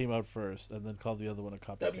came out first, and then call the other one a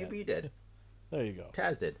copycat. WB did. There you go.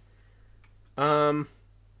 Taz did.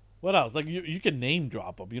 What else? Like you can name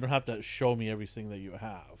drop them. You don't have to show me everything that you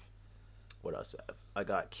have. What else do I have? I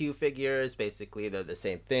got Q figures. Basically, they're the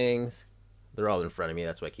same things. They're all in front of me.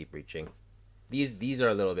 That's why I keep reaching. These are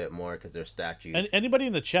a little bit more because they're statues. And anybody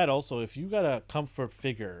in the chat also, if you got a comfort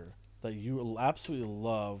figure that you absolutely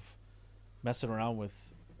love messing around with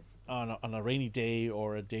on a rainy day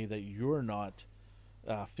or a day that you're not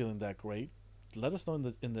feeling that great, let us know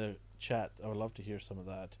in the chat. I would love to hear some of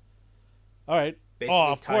that. All right. Basically,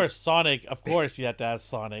 of course, Sonic. Of course, you have to ask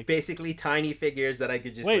Sonic. Basically, tiny figures that I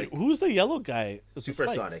could just Wait, who's the yellow guy? with the Super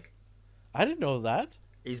spikes? Sonic. I didn't know that.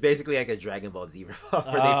 He's basically like a Dragon Ball Z ripoff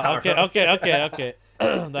where they power up. Okay.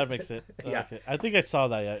 That makes it. Yeah. Okay. I think I saw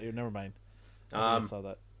that. Yeah, never mind. I saw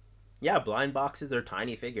that. Yeah, blind boxes are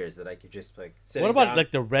tiny figures that I could just like. What about down.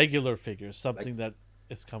 like the regular figures? Something that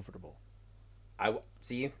is comfortable. I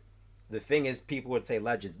see. The thing is, people would say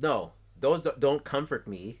Legends. No, those don't comfort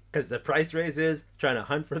me because the price raises. Trying to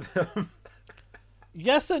hunt for them.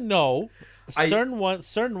 Yes and no. I- Certain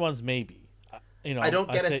ones maybe. You know, I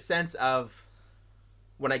don't get say- a sense of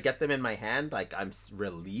when I get them in my hand. Like I'm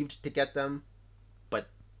relieved to get them, but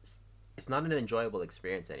it's not an enjoyable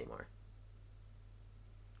experience anymore.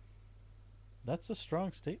 That's a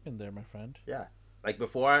strong statement there, my friend. Yeah. Like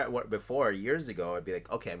before years ago, I'd be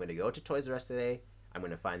like, okay, I'm going to go to Toys R Us today. I'm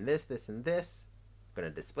going to find this, this, and this. I'm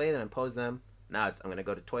going to display them and pose them. Now I'm going to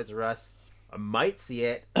go to Toys R Us. I might see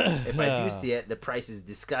it. If I do see it, the price is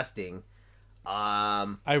disgusting.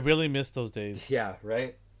 I really miss those days. Yeah,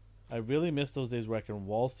 right? I really miss those days where I can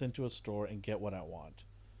waltz into a store and get what I want.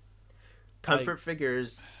 Comfort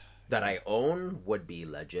figures that I own would be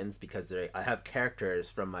Legends because I have characters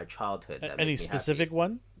from my childhood. That Any make me specific happy.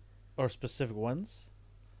 one? Or specific ones?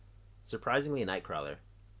 Surprisingly, Nightcrawler.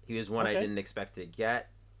 He was one I Okay. didn't expect to get.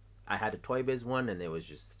 I had a Toy Biz one and it was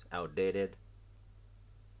just outdated.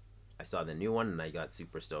 I saw the new one and I got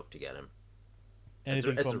super stoked to get him.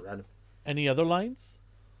 Anything it's a from random. any other lines?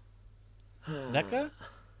 NECA?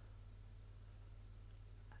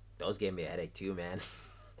 Those gave me a headache too, man.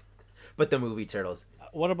 But the movie Turtles.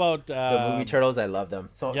 What about The movie Turtles, I love them.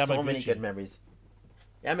 So many Yamaguchi. good memories.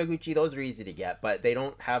 Yamaguchi, those are easy to get, but they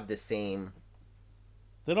don't have the same.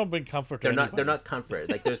 They don't bring comfort. They're to not. anybody. They're not comfort.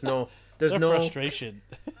 Like there's no. They're frustration.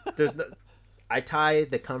 There's no. I tie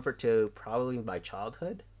the comfort to probably my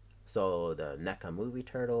childhood. So the NECA movie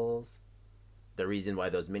Turtles. The reason why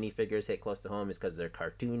those minifigures hit close to home is because they're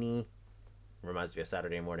cartoony. Reminds me of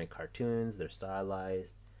Saturday morning cartoons. They're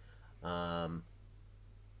stylized.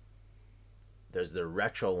 There's the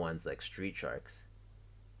retro ones like Street Sharks,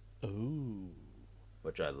 Ooh,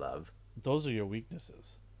 which I love. those are your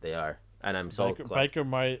weaknesses. They are, and I'm so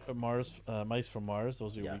Mars, Mice from Mars.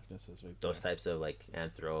 Those are your Yeah. weaknesses, right those there. types of like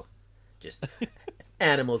anthro, just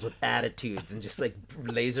animals with attitudes and just like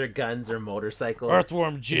laser guns or motorcycles.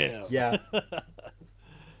 Earthworm Jim. Yeah.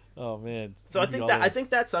 Oh man. So You'd be all I over- think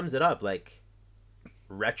that sums it up. Like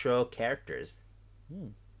retro characters.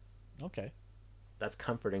 Okay. That's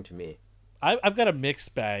comforting to me. I've got a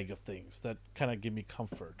mixed bag of things that kind of give me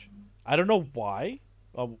comfort. I don't know why.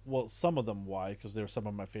 Well, some of them why, because they're some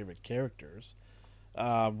of my favorite characters.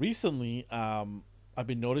 Recently, I've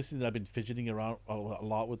been noticing that I've been fidgeting around a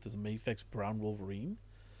lot with this Mafex Brown Wolverine.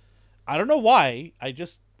 I don't know why. I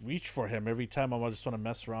just reach for him every time I just want to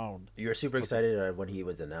mess around. You were super excited when he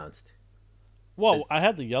was announced. Well, I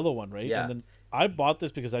had the yellow one, right? Yeah. And then I bought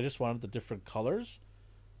this because I just wanted the different colors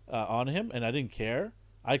on him, and I didn't care.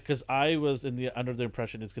 Because I was under the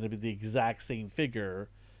impression it's going to be the exact same figure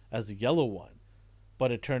as the yellow one,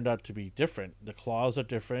 but it turned out to be different. The claws are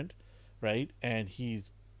different, right? And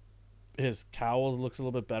his cowl looks a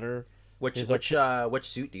little bit better. Which His which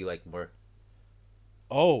suit do you like more?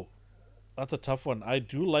 Oh, that's a tough one. I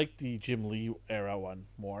do like the Jim Lee era one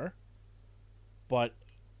more, but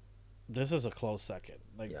this is a close second.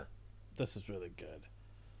 Like, Yeah. this is really good.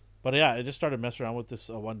 But yeah, I just started messing around with this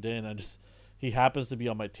one day, and he happens to be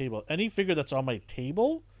on my table. Any figure that's on my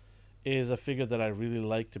table is a figure that I really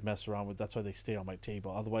like to mess around with. That's why they stay on my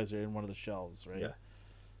table. Otherwise, they're in one of the shelves, right? Yeah.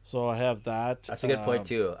 So I have that. That's a good point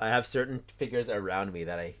too. I have certain figures around me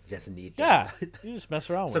that I just need. Yeah, you just mess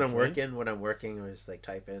around So with. when I'm right? working, I just like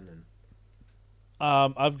type in and.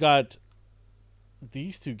 I've got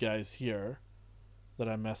these two guys here that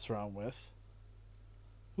I mess around with.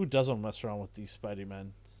 Who doesn't mess around with these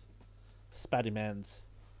Spidey-Mans?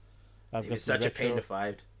 I've It got was the such a retro. pain to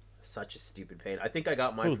find. Such a stupid pain. I think I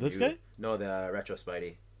got mine Who, from this you. guy? No, the retro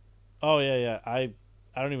Spidey. Oh yeah. I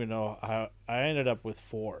don't even know how I ended up with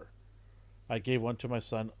 4. I gave one to my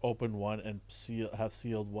son, opened one, and have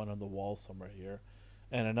sealed one on the wall somewhere here,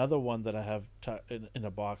 and another one that I have in a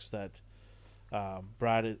box that our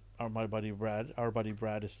buddy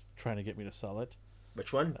Brad is trying to get me to sell it.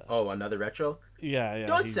 Which one? Oh, another retro? Yeah.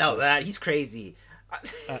 Don't sell that. He's crazy.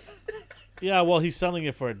 Uh, yeah, well, he's selling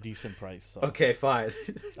it for a decent price. So. Okay, fine.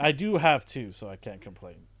 I do have 2, so I can't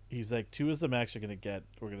complain. He's like, 2 is the max you're gonna get.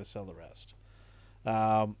 We're gonna sell the rest.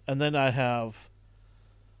 And then I have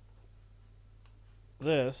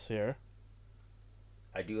this here,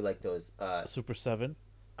 I do like those. Super 7.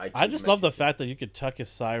 I I just love the fact that you could tuck his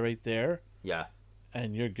sigh right there, Yeah.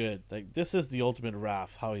 and you're good. Like, this is the ultimate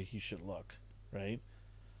Raph, how he should look, right?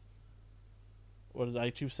 What did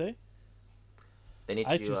I2 say? They need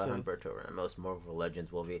to do Humberto Ramos, Marvel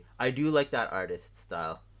Legends Wolverine. I do like that artist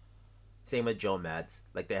style. Same with Joe Mads.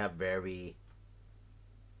 Like, they have very...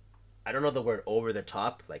 I don't know the word over the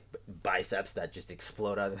top, like biceps that just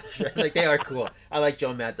explode out of the shirt. Like, they are cool. I like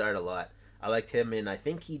Joe Mads' art a lot. I liked him, and I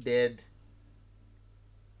think he did...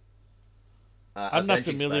 I'm not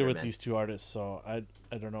Avenging familiar with Spider-Man. these 2 artists, so I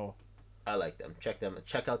don't know. I like them.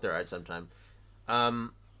 Check out their art sometime.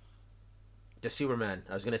 The Superman.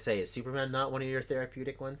 I was gonna say, is Superman not one of your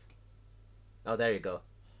therapeutic ones? Oh, there you go.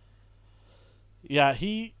 Yeah,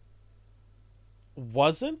 he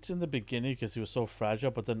wasn't in the beginning because he was so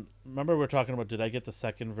fragile, but then remember we were talking about did I get the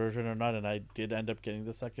second version or not, and I did end up getting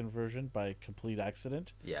the second version by complete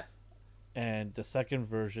accident. Yeah. And the second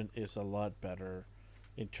version is a lot better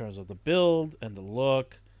in terms of the build and the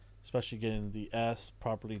look, especially getting the S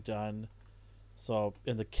properly done. So,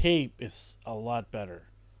 and the cape is a lot better.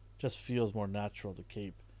 Just feels more natural, the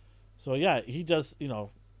cape. So yeah, he does,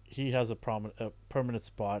 he has a permanent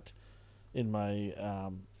spot in my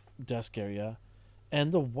desk area.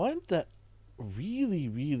 And the one that really,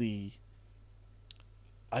 really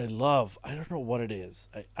I love, I don't know what it is,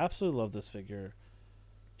 I absolutely love this figure,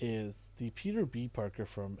 is the Peter B. Parker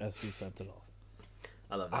from SV Sentinel.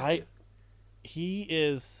 I love that too. He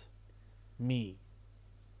is me.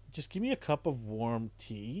 Just give me a cup of warm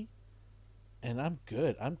tea and I'm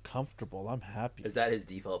good. I'm comfortable. I'm happy. Is that his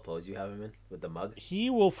default pose you have him in with the mug? He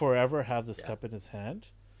will forever have this cup in his hand,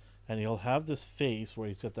 and he'll have this face where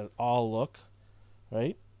he's got that all look,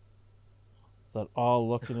 right? That all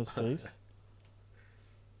look in his face.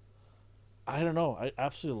 I don't know. I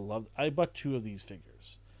absolutely love. I bought 2 of these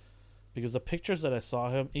figures because the pictures that I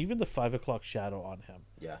saw him, even the 5 o'clock shadow on him.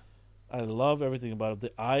 Yeah. I love everything about it.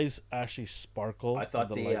 The eyes actually sparkle. I thought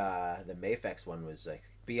the Mafex one was like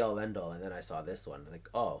be all end all, and then I saw this one. Like,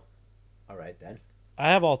 oh, all right then. I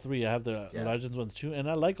have all 3. I have the Legends ones too, and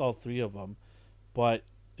I like all 3 of them. But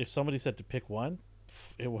if somebody said to pick one,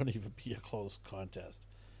 it wouldn't even be a close contest.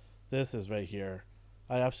 This is right here.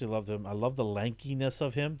 I absolutely love him. I love the lankiness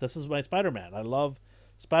of him. This is my Spider-Man. I love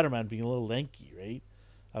Spider-Man being a little lanky, right?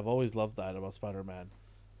 I've always loved that about Spider-Man.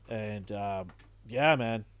 And yeah,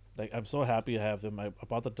 man. Like, I'm so happy I have him. I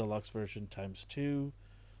bought the deluxe version ×2.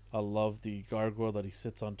 I love the gargoyle that he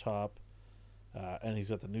sits on top. And he's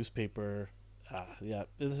got the newspaper. Yeah,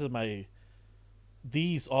 this is my...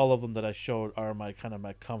 These, all of them that I showed, are my kind of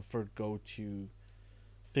my comfort go-to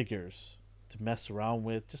figures to mess around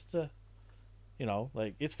with. Just to,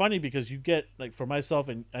 like, it's funny because you get, like, for myself,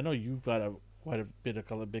 and I know you've got quite a bit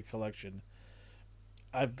of big collection.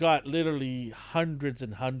 I've got literally hundreds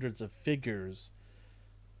and hundreds of figures,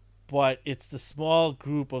 but it's the small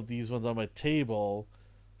group of these ones on my table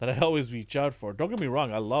that I always reach out for. Don't get me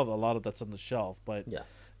wrong, I love a lot of that's on the shelf, but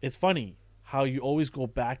it's funny how you always go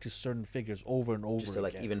back to certain figures over and over just to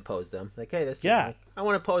again. like even pose them. Like, hey, this is like, I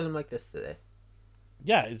want to pose them like this today.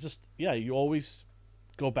 Yeah, it's just you always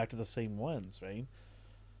go back to the same ones, right?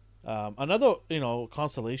 Another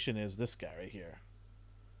consolation is this guy right here,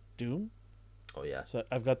 Doom. Oh yeah. So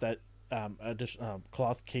I've got that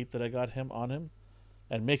cloth cape that I got him on him,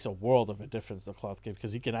 and it makes a world of a difference, the cloth cape,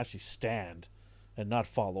 because he can actually stand and not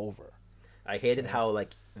fall over. I hated how like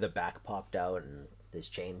the back popped out and his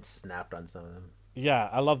chain snapped on some of them. Yeah,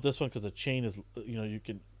 I love this one because the chain is, you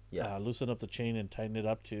can loosen up the chain and tighten it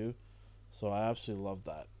up too. So I absolutely love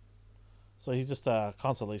that. So he's just a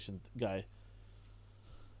consolation guy.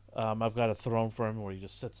 I've got a throne for him where he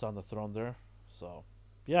just sits on the throne there. So,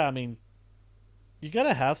 yeah, I mean, you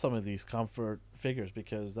gotta have some of these comfort figures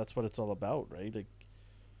because that's what it's all about, right? Like,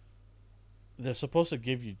 they're supposed to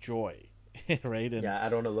give you joy, right? And yeah, I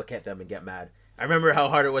don't want to look at them and get mad. I remember how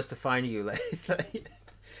hard it was to find you. Like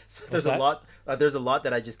So What's that? there's a lot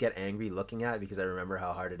that I just get angry looking at because I remember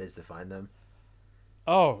how hard it is to find them.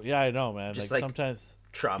 Oh yeah, I know, man. Just Like like sometimes you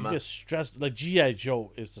trauma. get stressed. Like GI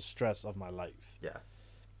Joe is the stress of my life. Yeah.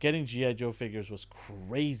 Getting GI Joe figures was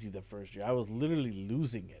crazy the first year. I was literally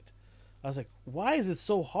losing it. I was like, why is it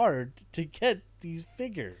so hard to get these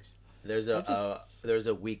figures? There's I just there's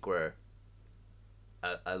a week where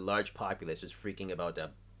a large populace was freaking about the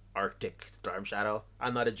Arctic storm shadow.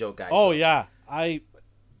 I'm not a joke guy. Oh So yeah, I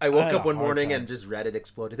I woke had a up one hard morning time. and just Reddit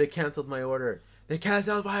exploded. They canceled my order. They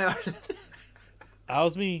canceled my order. That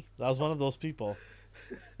was me. That was one of those people.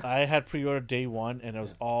 I had pre-ordered day one and it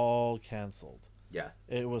was all canceled. Yeah.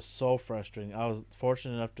 It was so frustrating. I was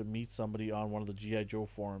fortunate enough to meet somebody on one of the GI Joe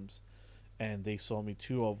forums, and they sold me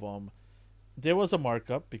two of them. There was a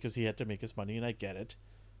markup because he had to make his money, and I get it.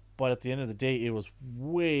 But at the end of the day, it was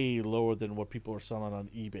way lower than what people were selling on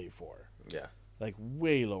eBay for. Yeah. Like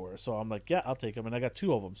way lower. So I'm like, yeah, I'll take them, and I got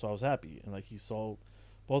two of them, so I was happy. And like he sold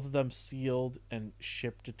both of them sealed and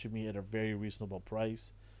shipped it to me at a very reasonable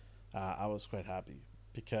price. I was quite happy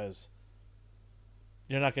because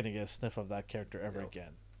you're not going to get a sniff of that character ever No.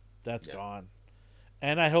 again. That's Yeah. gone.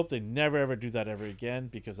 And I hope they never ever do that ever again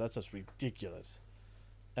because that's just ridiculous.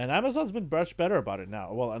 And Amazon's been much better about it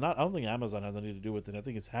now. Well, I don't think Amazon has anything to do with it. I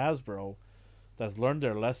think it's Hasbro that's learned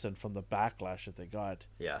their lesson from the backlash that they got.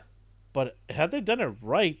 Yeah. But had they done it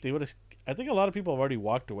right, they would have. I think a lot of people have already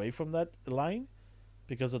walked away from that line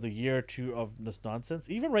because of the year or two of this nonsense.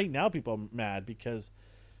 Even right now, people are mad because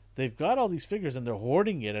they've got all these figures and they're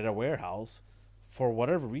hoarding it at a warehouse for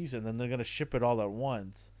whatever reason. Then they're going to ship it all at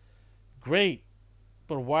once. Great,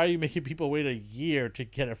 but why are you making people wait a year to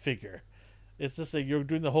get a figure? It's just like you're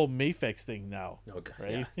doing the whole Mayfex thing now, Oh god.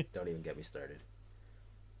 right? Yeah. Don't even get me started.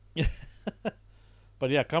 But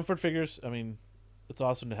yeah, comfort figures. I mean, it's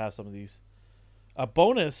awesome to have some of these. A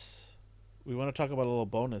bonus. We want to talk about a little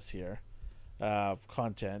bonus here,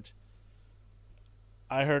 content.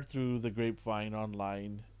 I heard through the grapevine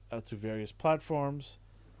online, through various platforms,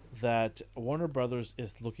 that Warner Brothers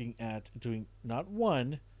is looking at doing not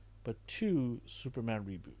one, but two Superman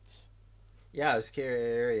reboots. Yeah, I was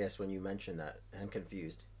curious when you mentioned that. I'm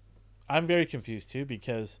confused. I'm very confused too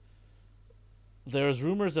because there's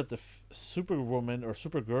rumors that the Superwoman or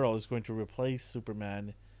Supergirl is going to replace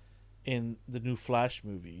Superman in the new Flash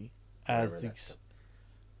movie as Whenever the that's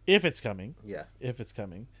if it's coming, Yeah.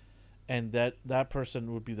 and that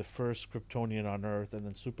person would be the first Kryptonian on Earth, and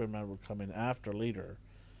then Superman would come in after later,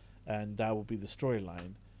 and that will be the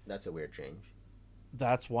storyline. That's a weird change.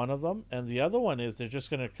 That's one of them, and the other one is they're just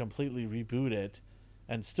going to completely reboot it,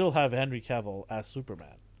 and still have Henry Cavill as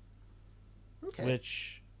Superman. Okay.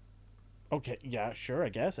 Which, okay, yeah, sure, I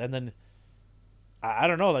guess. And then I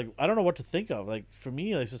don't know, like I don't know what to think of. Like for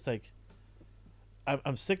me, it's just like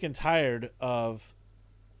I'm sick and tired of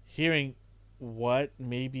hearing what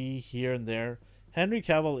maybe here and there. Henry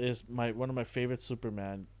Cavill is one of my favorite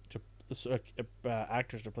Superman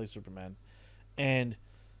actors to play Superman, and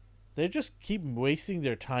they just keep wasting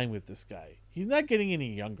their time with this guy. He's not getting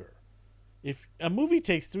any younger. If a movie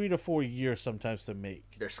takes 3 to 4 years sometimes to make,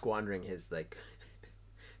 They're squandering his like.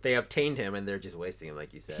 They obtained him and they're just wasting him,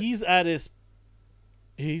 like you said. he's at his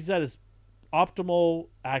optimal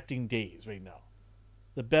acting days right now.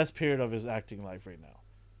 The best period of his acting life right now.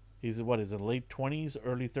 He's his late 20s,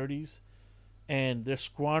 early 30s, and they're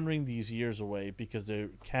squandering these years away because they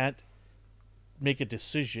can't make a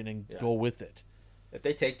decision and Yeah. go with it. If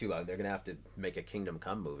they take too long, they're gonna have to make a Kingdom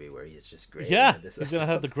Come movie where he's just great. Yeah, he's gonna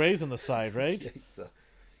have the grays on the side, right? So,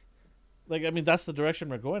 Like, I mean, that's the direction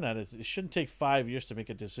we're going at. It shouldn't take 5 years to make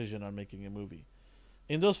a decision on making a movie.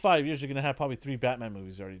 In those 5 years, you're gonna have probably 3 Batman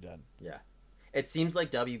movies already done. yeah, it seems like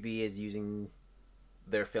WB is using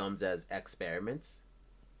their films as experiments,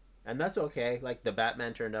 and that's okay. Like the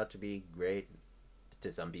Batman turned out to be great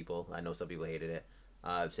to some people. I know some people hated it.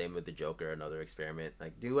 Same with the Joker, another experiment.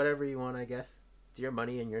 Like do whatever you want, I guess. It's your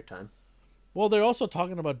money and your time. Well, they're also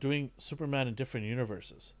talking about doing Superman in different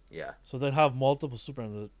universes. Yeah, So they'll have multiple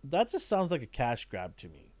Superman. That just sounds like a cash grab to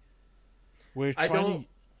me. We're I trying don't- to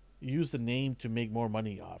use the name to make more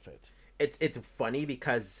money off it. it's funny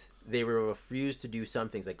because they were refused to do some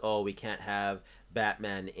things like, oh, we can't have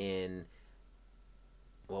Batman in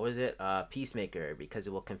what was it, Peacemaker, because it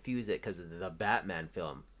will confuse it because of the Batman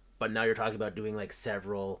film. But now you're talking about doing like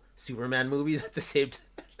several Superman movies at the same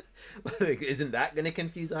time. Like, isn't that going to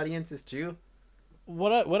confuse audiences too?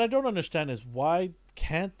 What I don't understand is why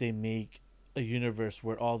can't they make a universe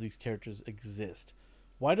where all these characters exist?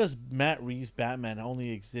 Why does Matt Reeves' Batman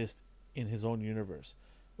only exist in his own universe?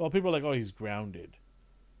 Well, people are like, oh, he's grounded.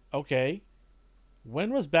 Okay.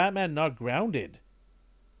 When was Batman not grounded?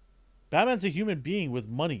 Batman's a human being with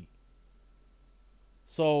money.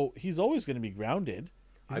 So he's always going to be grounded.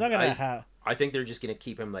 He's not going to have... I think they're just going to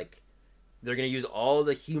keep him like... They're going to use all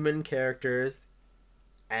the human characters,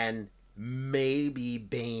 and maybe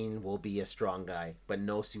Bane will be a strong guy, but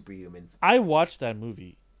no superhumans. I watched that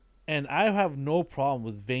movie, and I have no problem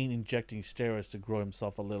with Bane injecting steroids to grow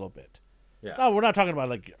himself a little bit. Yeah. No, we're not talking about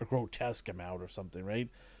like a grotesque amount or something, right?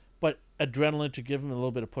 But adrenaline to give him a little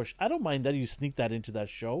bit of push. I don't mind that you sneak that into that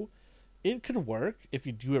show. It could work if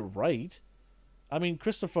you do it right. I mean,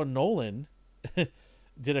 Christopher Nolan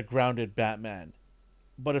did a grounded Batman.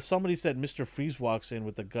 But if somebody said Mr. Freeze walks in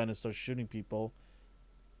with a gun and starts shooting people,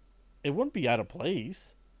 it wouldn't be out of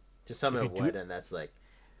place. To some it would, and that's like...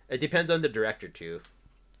 It depends on the director, too.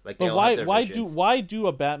 Like, but why do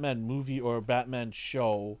a Batman movie or a Batman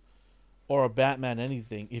show or a Batman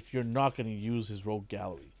anything if you're not going to use his rogue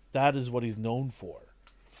gallery? That is what he's known for.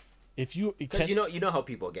 If you... Because you know how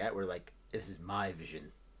people get, we're like, this is my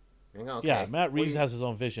vision. Like, okay. Yeah, Matt Reeves has his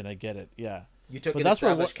own vision. I get it. Yeah. You took an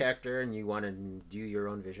established character and you want to do your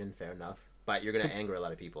own vision. Fair enough, but you're gonna anger a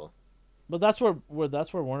lot of people. But that's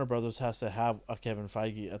where Warner Brothers has to have a Kevin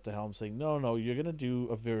Feige at the helm saying, no, you're gonna do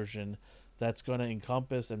a version that's gonna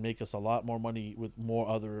encompass and make us a lot more money with more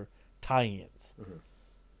other tie-ins,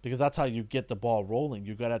 because that's how you get the ball rolling.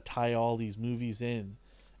 You gotta tie all these movies in.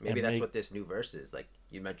 Maybe that's what this new verse is. Like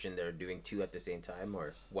you mentioned, they're doing two at the same time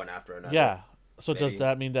or one after another. Yeah. So does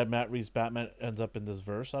that mean that Matt Reeves' Batman ends up in this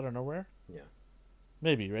verse out of nowhere? Yeah.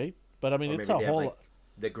 Maybe, right? But I mean, it's a whole... Have, like,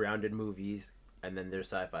 the grounded movies, and then their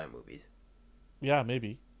sci-fi movies. Yeah,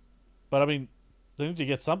 maybe. But I mean, they need to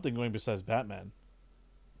get something going besides Batman.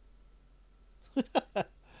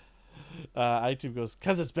 iTunes goes,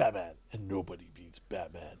 because it's Batman, and nobody beats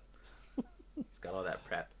Batman. It's got all that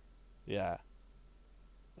prep. Yeah.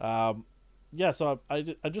 Yeah, so I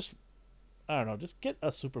just... I don't know, just get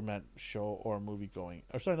a Superman show or a movie going.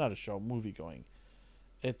 Or sorry, not a show, movie going.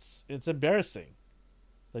 It's embarrassing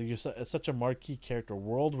that you're such a marquee character,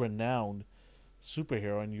 world-renowned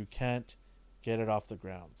superhero, and you can't get it off the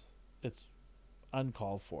grounds. It's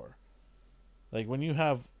uncalled for. Like, when you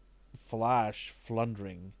have Flash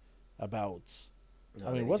flundering abouts,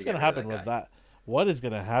 I mean, what's going to happen with that? What is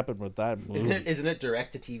going to happen with that movie? Isn't it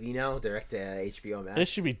direct to TV now? Direct to HBO Max? It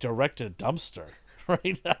should be direct to dumpster,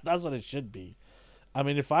 right? That's what it should be. I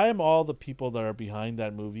mean, if I am all the people that are behind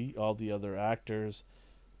that movie, all the other actors,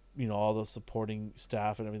 all the supporting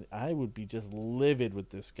staff and everything, I would be just livid with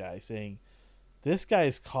this guy, saying, this guy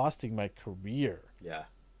is costing my career. Yeah.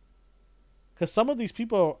 Because some of these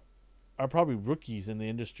people are probably rookies in the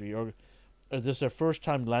industry, or this is their first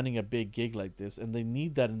time landing a big gig like this, and they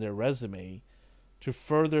need that in their resume to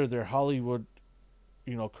further their Hollywood,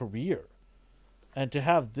 career. And to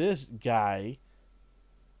have this guy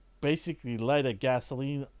basically light a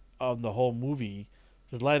gasoline on the whole movie,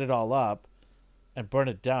 just light it all up and burn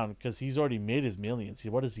it down because he's already made his millions.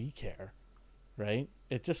 What does he care, right?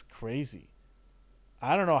 It's just crazy.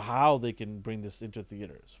 I don't know how they can bring this into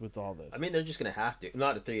theaters with all this. I mean, they're just going to have to.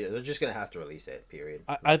 Not a theater. They're just going to have to release it, period.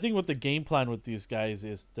 I think what the game plan with these guys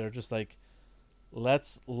is they're just like,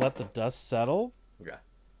 let's let the dust settle. Yeah.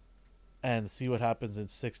 And see what happens in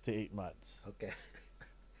 6 to 8 months. Okay.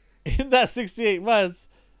 In that 6 to 8 months,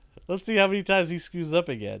 let's see how many times he screws up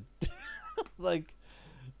again. Like,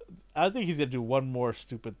 I think he's going to do one more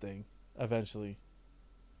stupid thing eventually.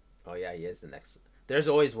 Oh, yeah, he is the next. There's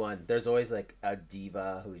always one. There's always, like, a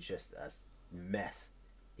diva who's just a mess.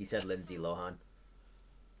 He said Lindsay Lohan.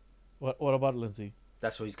 What about Lindsay?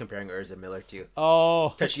 That's what he's comparing Urza Miller to.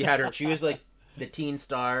 Oh. Because she was, like, the teen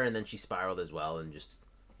star, and then she spiraled as well and just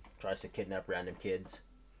tries to kidnap random kids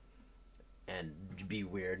and be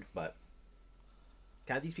weird, but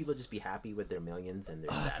can't these people just be happy with their millions and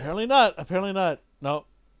their status? Apparently not. No.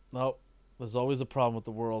 There's always a problem with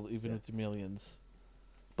the world, even with the millions.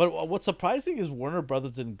 But what's surprising is Warner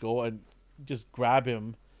Brothers didn't go and just grab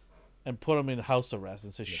him and put him in house arrest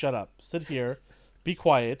and say, shut up, sit here, be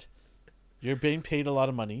quiet. You're being paid a lot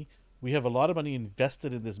of money. We have a lot of money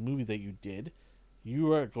invested in this movie that you did.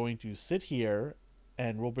 You are going to sit here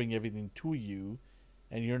and we'll bring everything to you,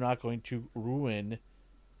 and you're not going to ruin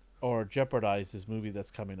or jeopardize this movie that's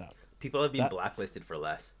coming up. People have been blacklisted for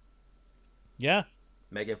less. Yeah.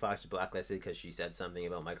 Megan Fox blacklisted because she said something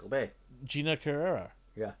about Michael Bay. Gina Carrera.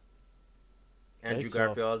 Yeah. Andrew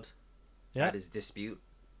Garfield yeah. had his dispute.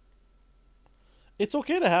 It's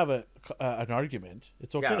okay to have an argument.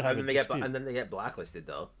 It's okay to have a dispute. And then they get blacklisted,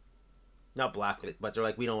 though. Not blacklisted, but they're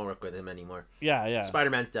like, we don't work with him anymore. Yeah.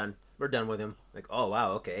 Spider-Man's done. We're done with him. Like, oh,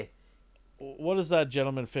 wow, okay. What is that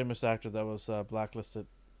gentleman, famous actor that was blacklisted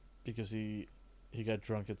because he got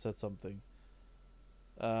drunk and said something?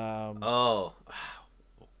 Oh,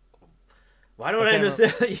 why don't I I can't know?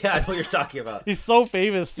 remember. Yeah, I know what you're talking about. He's so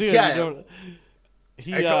famous too. Yeah,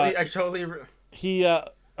 You don't. I totally. He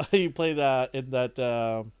he played in that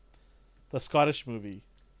the Scottish movie.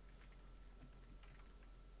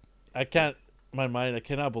 I can't. My mind. I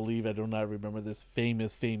cannot believe I do not remember this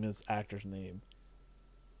famous actor's name.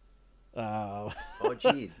 Uh, Oh,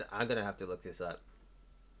 geez, I'm gonna have to look this up.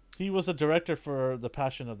 he was a director for The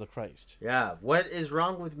Passion of the Christ. Yeah, what is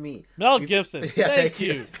wrong with me? Mel Gibson. Yeah, thank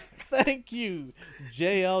you. Thank you.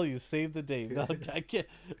 JL, you saved the day. Mel, I can't.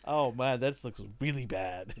 Oh man, that looks really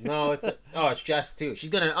bad. No, it's Jess too. She's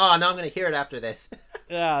gonna. Oh, now I'm gonna hear it after this.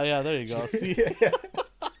 Yeah, there you go. See.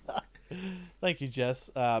 Thank you,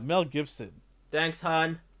 Jess. Mel Gibson. Thanks,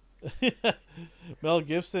 hon. Mel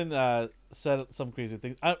Gibson said some crazy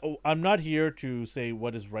things. I'm not here to say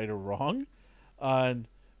what is right or wrong. On,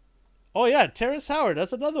 oh yeah, Terrence Howard.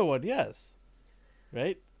 That's another one. Yes,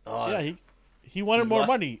 right. Oh, Yeah, he wanted more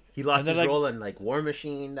money. He lost And his role in like War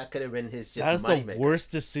Machine. That could have been his just That's money the maker.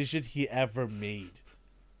 worst decision he ever made.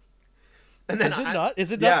 And then Is it not?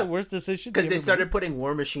 Is it yeah, not the worst decision? because he they ever started made? putting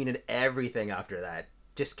War Machine in everything after that.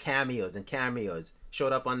 Just cameos and cameos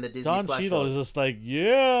showed up on the Disney Don Plus Cheadle is shows. just like,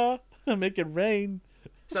 yeah, make it rain.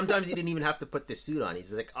 Sometimes he didn't even have to put the suit on. He's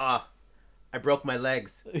just like, I broke my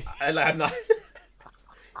legs. I'm not.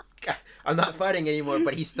 I'm not fighting anymore.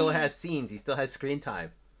 But he still has scenes. He still has screen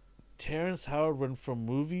time. Terrence Howard went from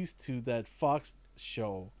movies to that Fox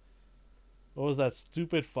show. What was that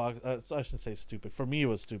stupid Fox? I shouldn't say stupid. For me, it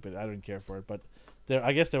was stupid. I didn't care for it, but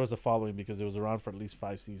I guess there was a following because it was around for at least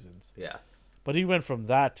 5 seasons. Yeah. But he went from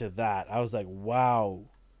that to that. I was like, wow,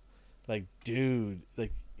 like dude,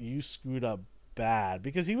 like you screwed up bad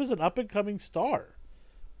because he was an up and coming star.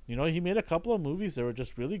 You know, he made a couple of movies that were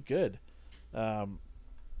just really good.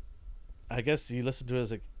 I guess he listened to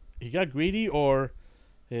his, like, he got greedy, or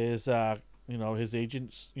his his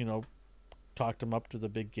agents talked him up to the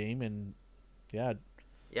big game, and yeah.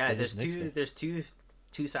 Yeah, They just nixed it. there's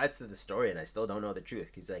two sides to the story, and I still don't know the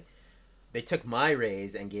truth. Because like, they took my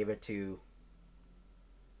raise and gave it to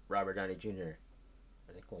Robert Downey Jr. I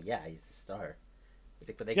was like, well, yeah, he's a star. It's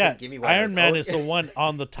like, but they couldn't give me one of Iron those- Man oh, is the one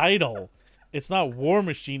on the title. It's not War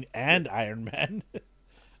Machine and Iron Man.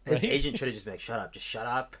 His right? agent should have just been like, shut up, just shut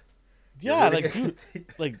up. Yeah, You're like really- dude,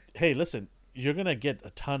 like hey, listen, you're gonna get a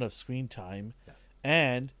ton of screen time,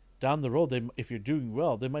 and down the road, if you're doing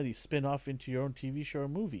well, they might spin off into your own TV show or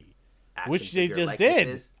movie. Action Which they figure just did.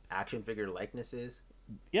 likenesses, action figure likenesses.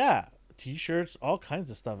 Yeah, T-shirts, all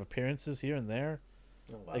kinds of stuff, appearances here and there.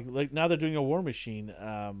 Oh, wow. Like now they're doing a War Machine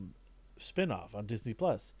spin-off on Disney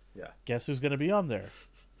Plus. Yeah. Guess who's gonna be on there?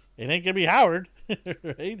 It ain't gonna be Howard,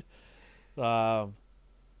 right?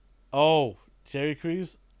 Terry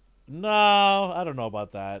Crews. No, I don't know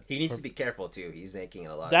about that. He needs to be careful too. He's making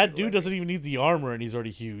it a lot. That dude doesn't even need the armor, and he's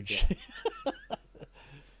already huge. Yeah.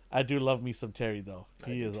 I do love me some Terry though.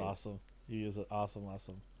 He is awesome. He is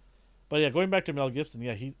awesome. But yeah, going back to Mel Gibson,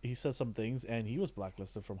 yeah, he said some things, and he was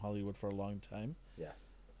blacklisted from Hollywood for a long time.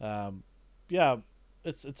 Yeah. Yeah,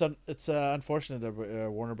 it's unfortunate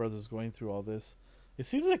that Warner Brothers is going through all this. It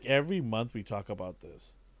seems like every month we talk about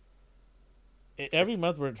this. Every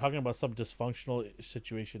month we're talking about some dysfunctional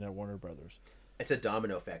situation at Warner Brothers. It's a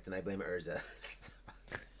domino effect, and I blame Urza.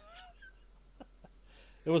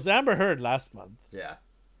 It was Amber Heard last month. Yeah.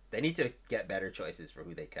 They need to get better choices for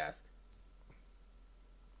who they cast.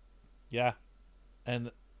 Yeah,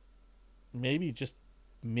 and maybe just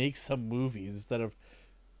make some movies instead of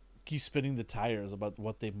keep spinning the tires about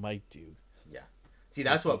what they might do. Yeah. See,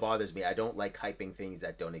 that's what bothers me. I don't like hyping things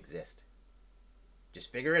that don't exist.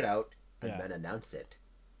 Just figure it out and then announce it.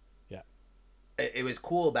 Yeah. It was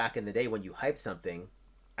cool back in the day when you hyped something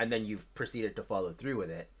and then you've proceeded to follow through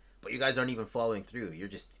with it. But you guys aren't even following through. You're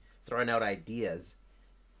just throwing out ideas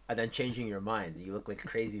and then changing your minds. You look like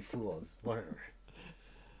crazy fools. Whatever.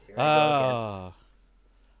 Here I go again.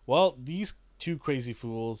 Well, these two crazy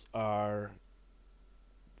fools are.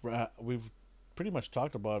 We've pretty much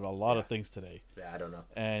talked about a lot of things today. Yeah, I don't know.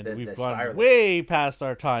 And The we've gone spiraling. way past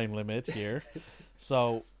our time limit here.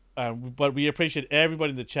 So, but we appreciate everybody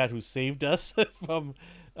in the chat who saved us from,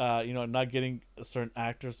 not getting certain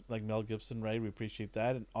actors like Mel Gibson right. We appreciate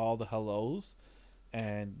that, and all the hellos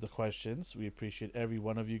and the questions. We appreciate every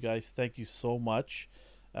one of you guys. Thank you so much.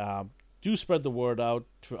 Do spread the word out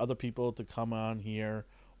to other people to come on here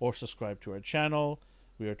or subscribe to our channel.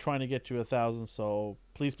 We are trying to get to 1,000, so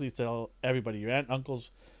please tell everybody, your aunt,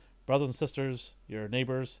 uncles, brothers and sisters, your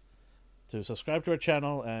neighbors, to subscribe to our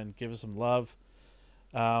channel and give us some love.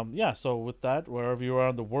 So with that, wherever you are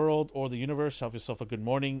in the world or the universe, have yourself a good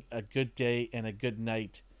morning, a good day, and a good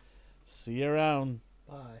night. See you around.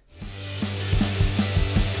 Bye.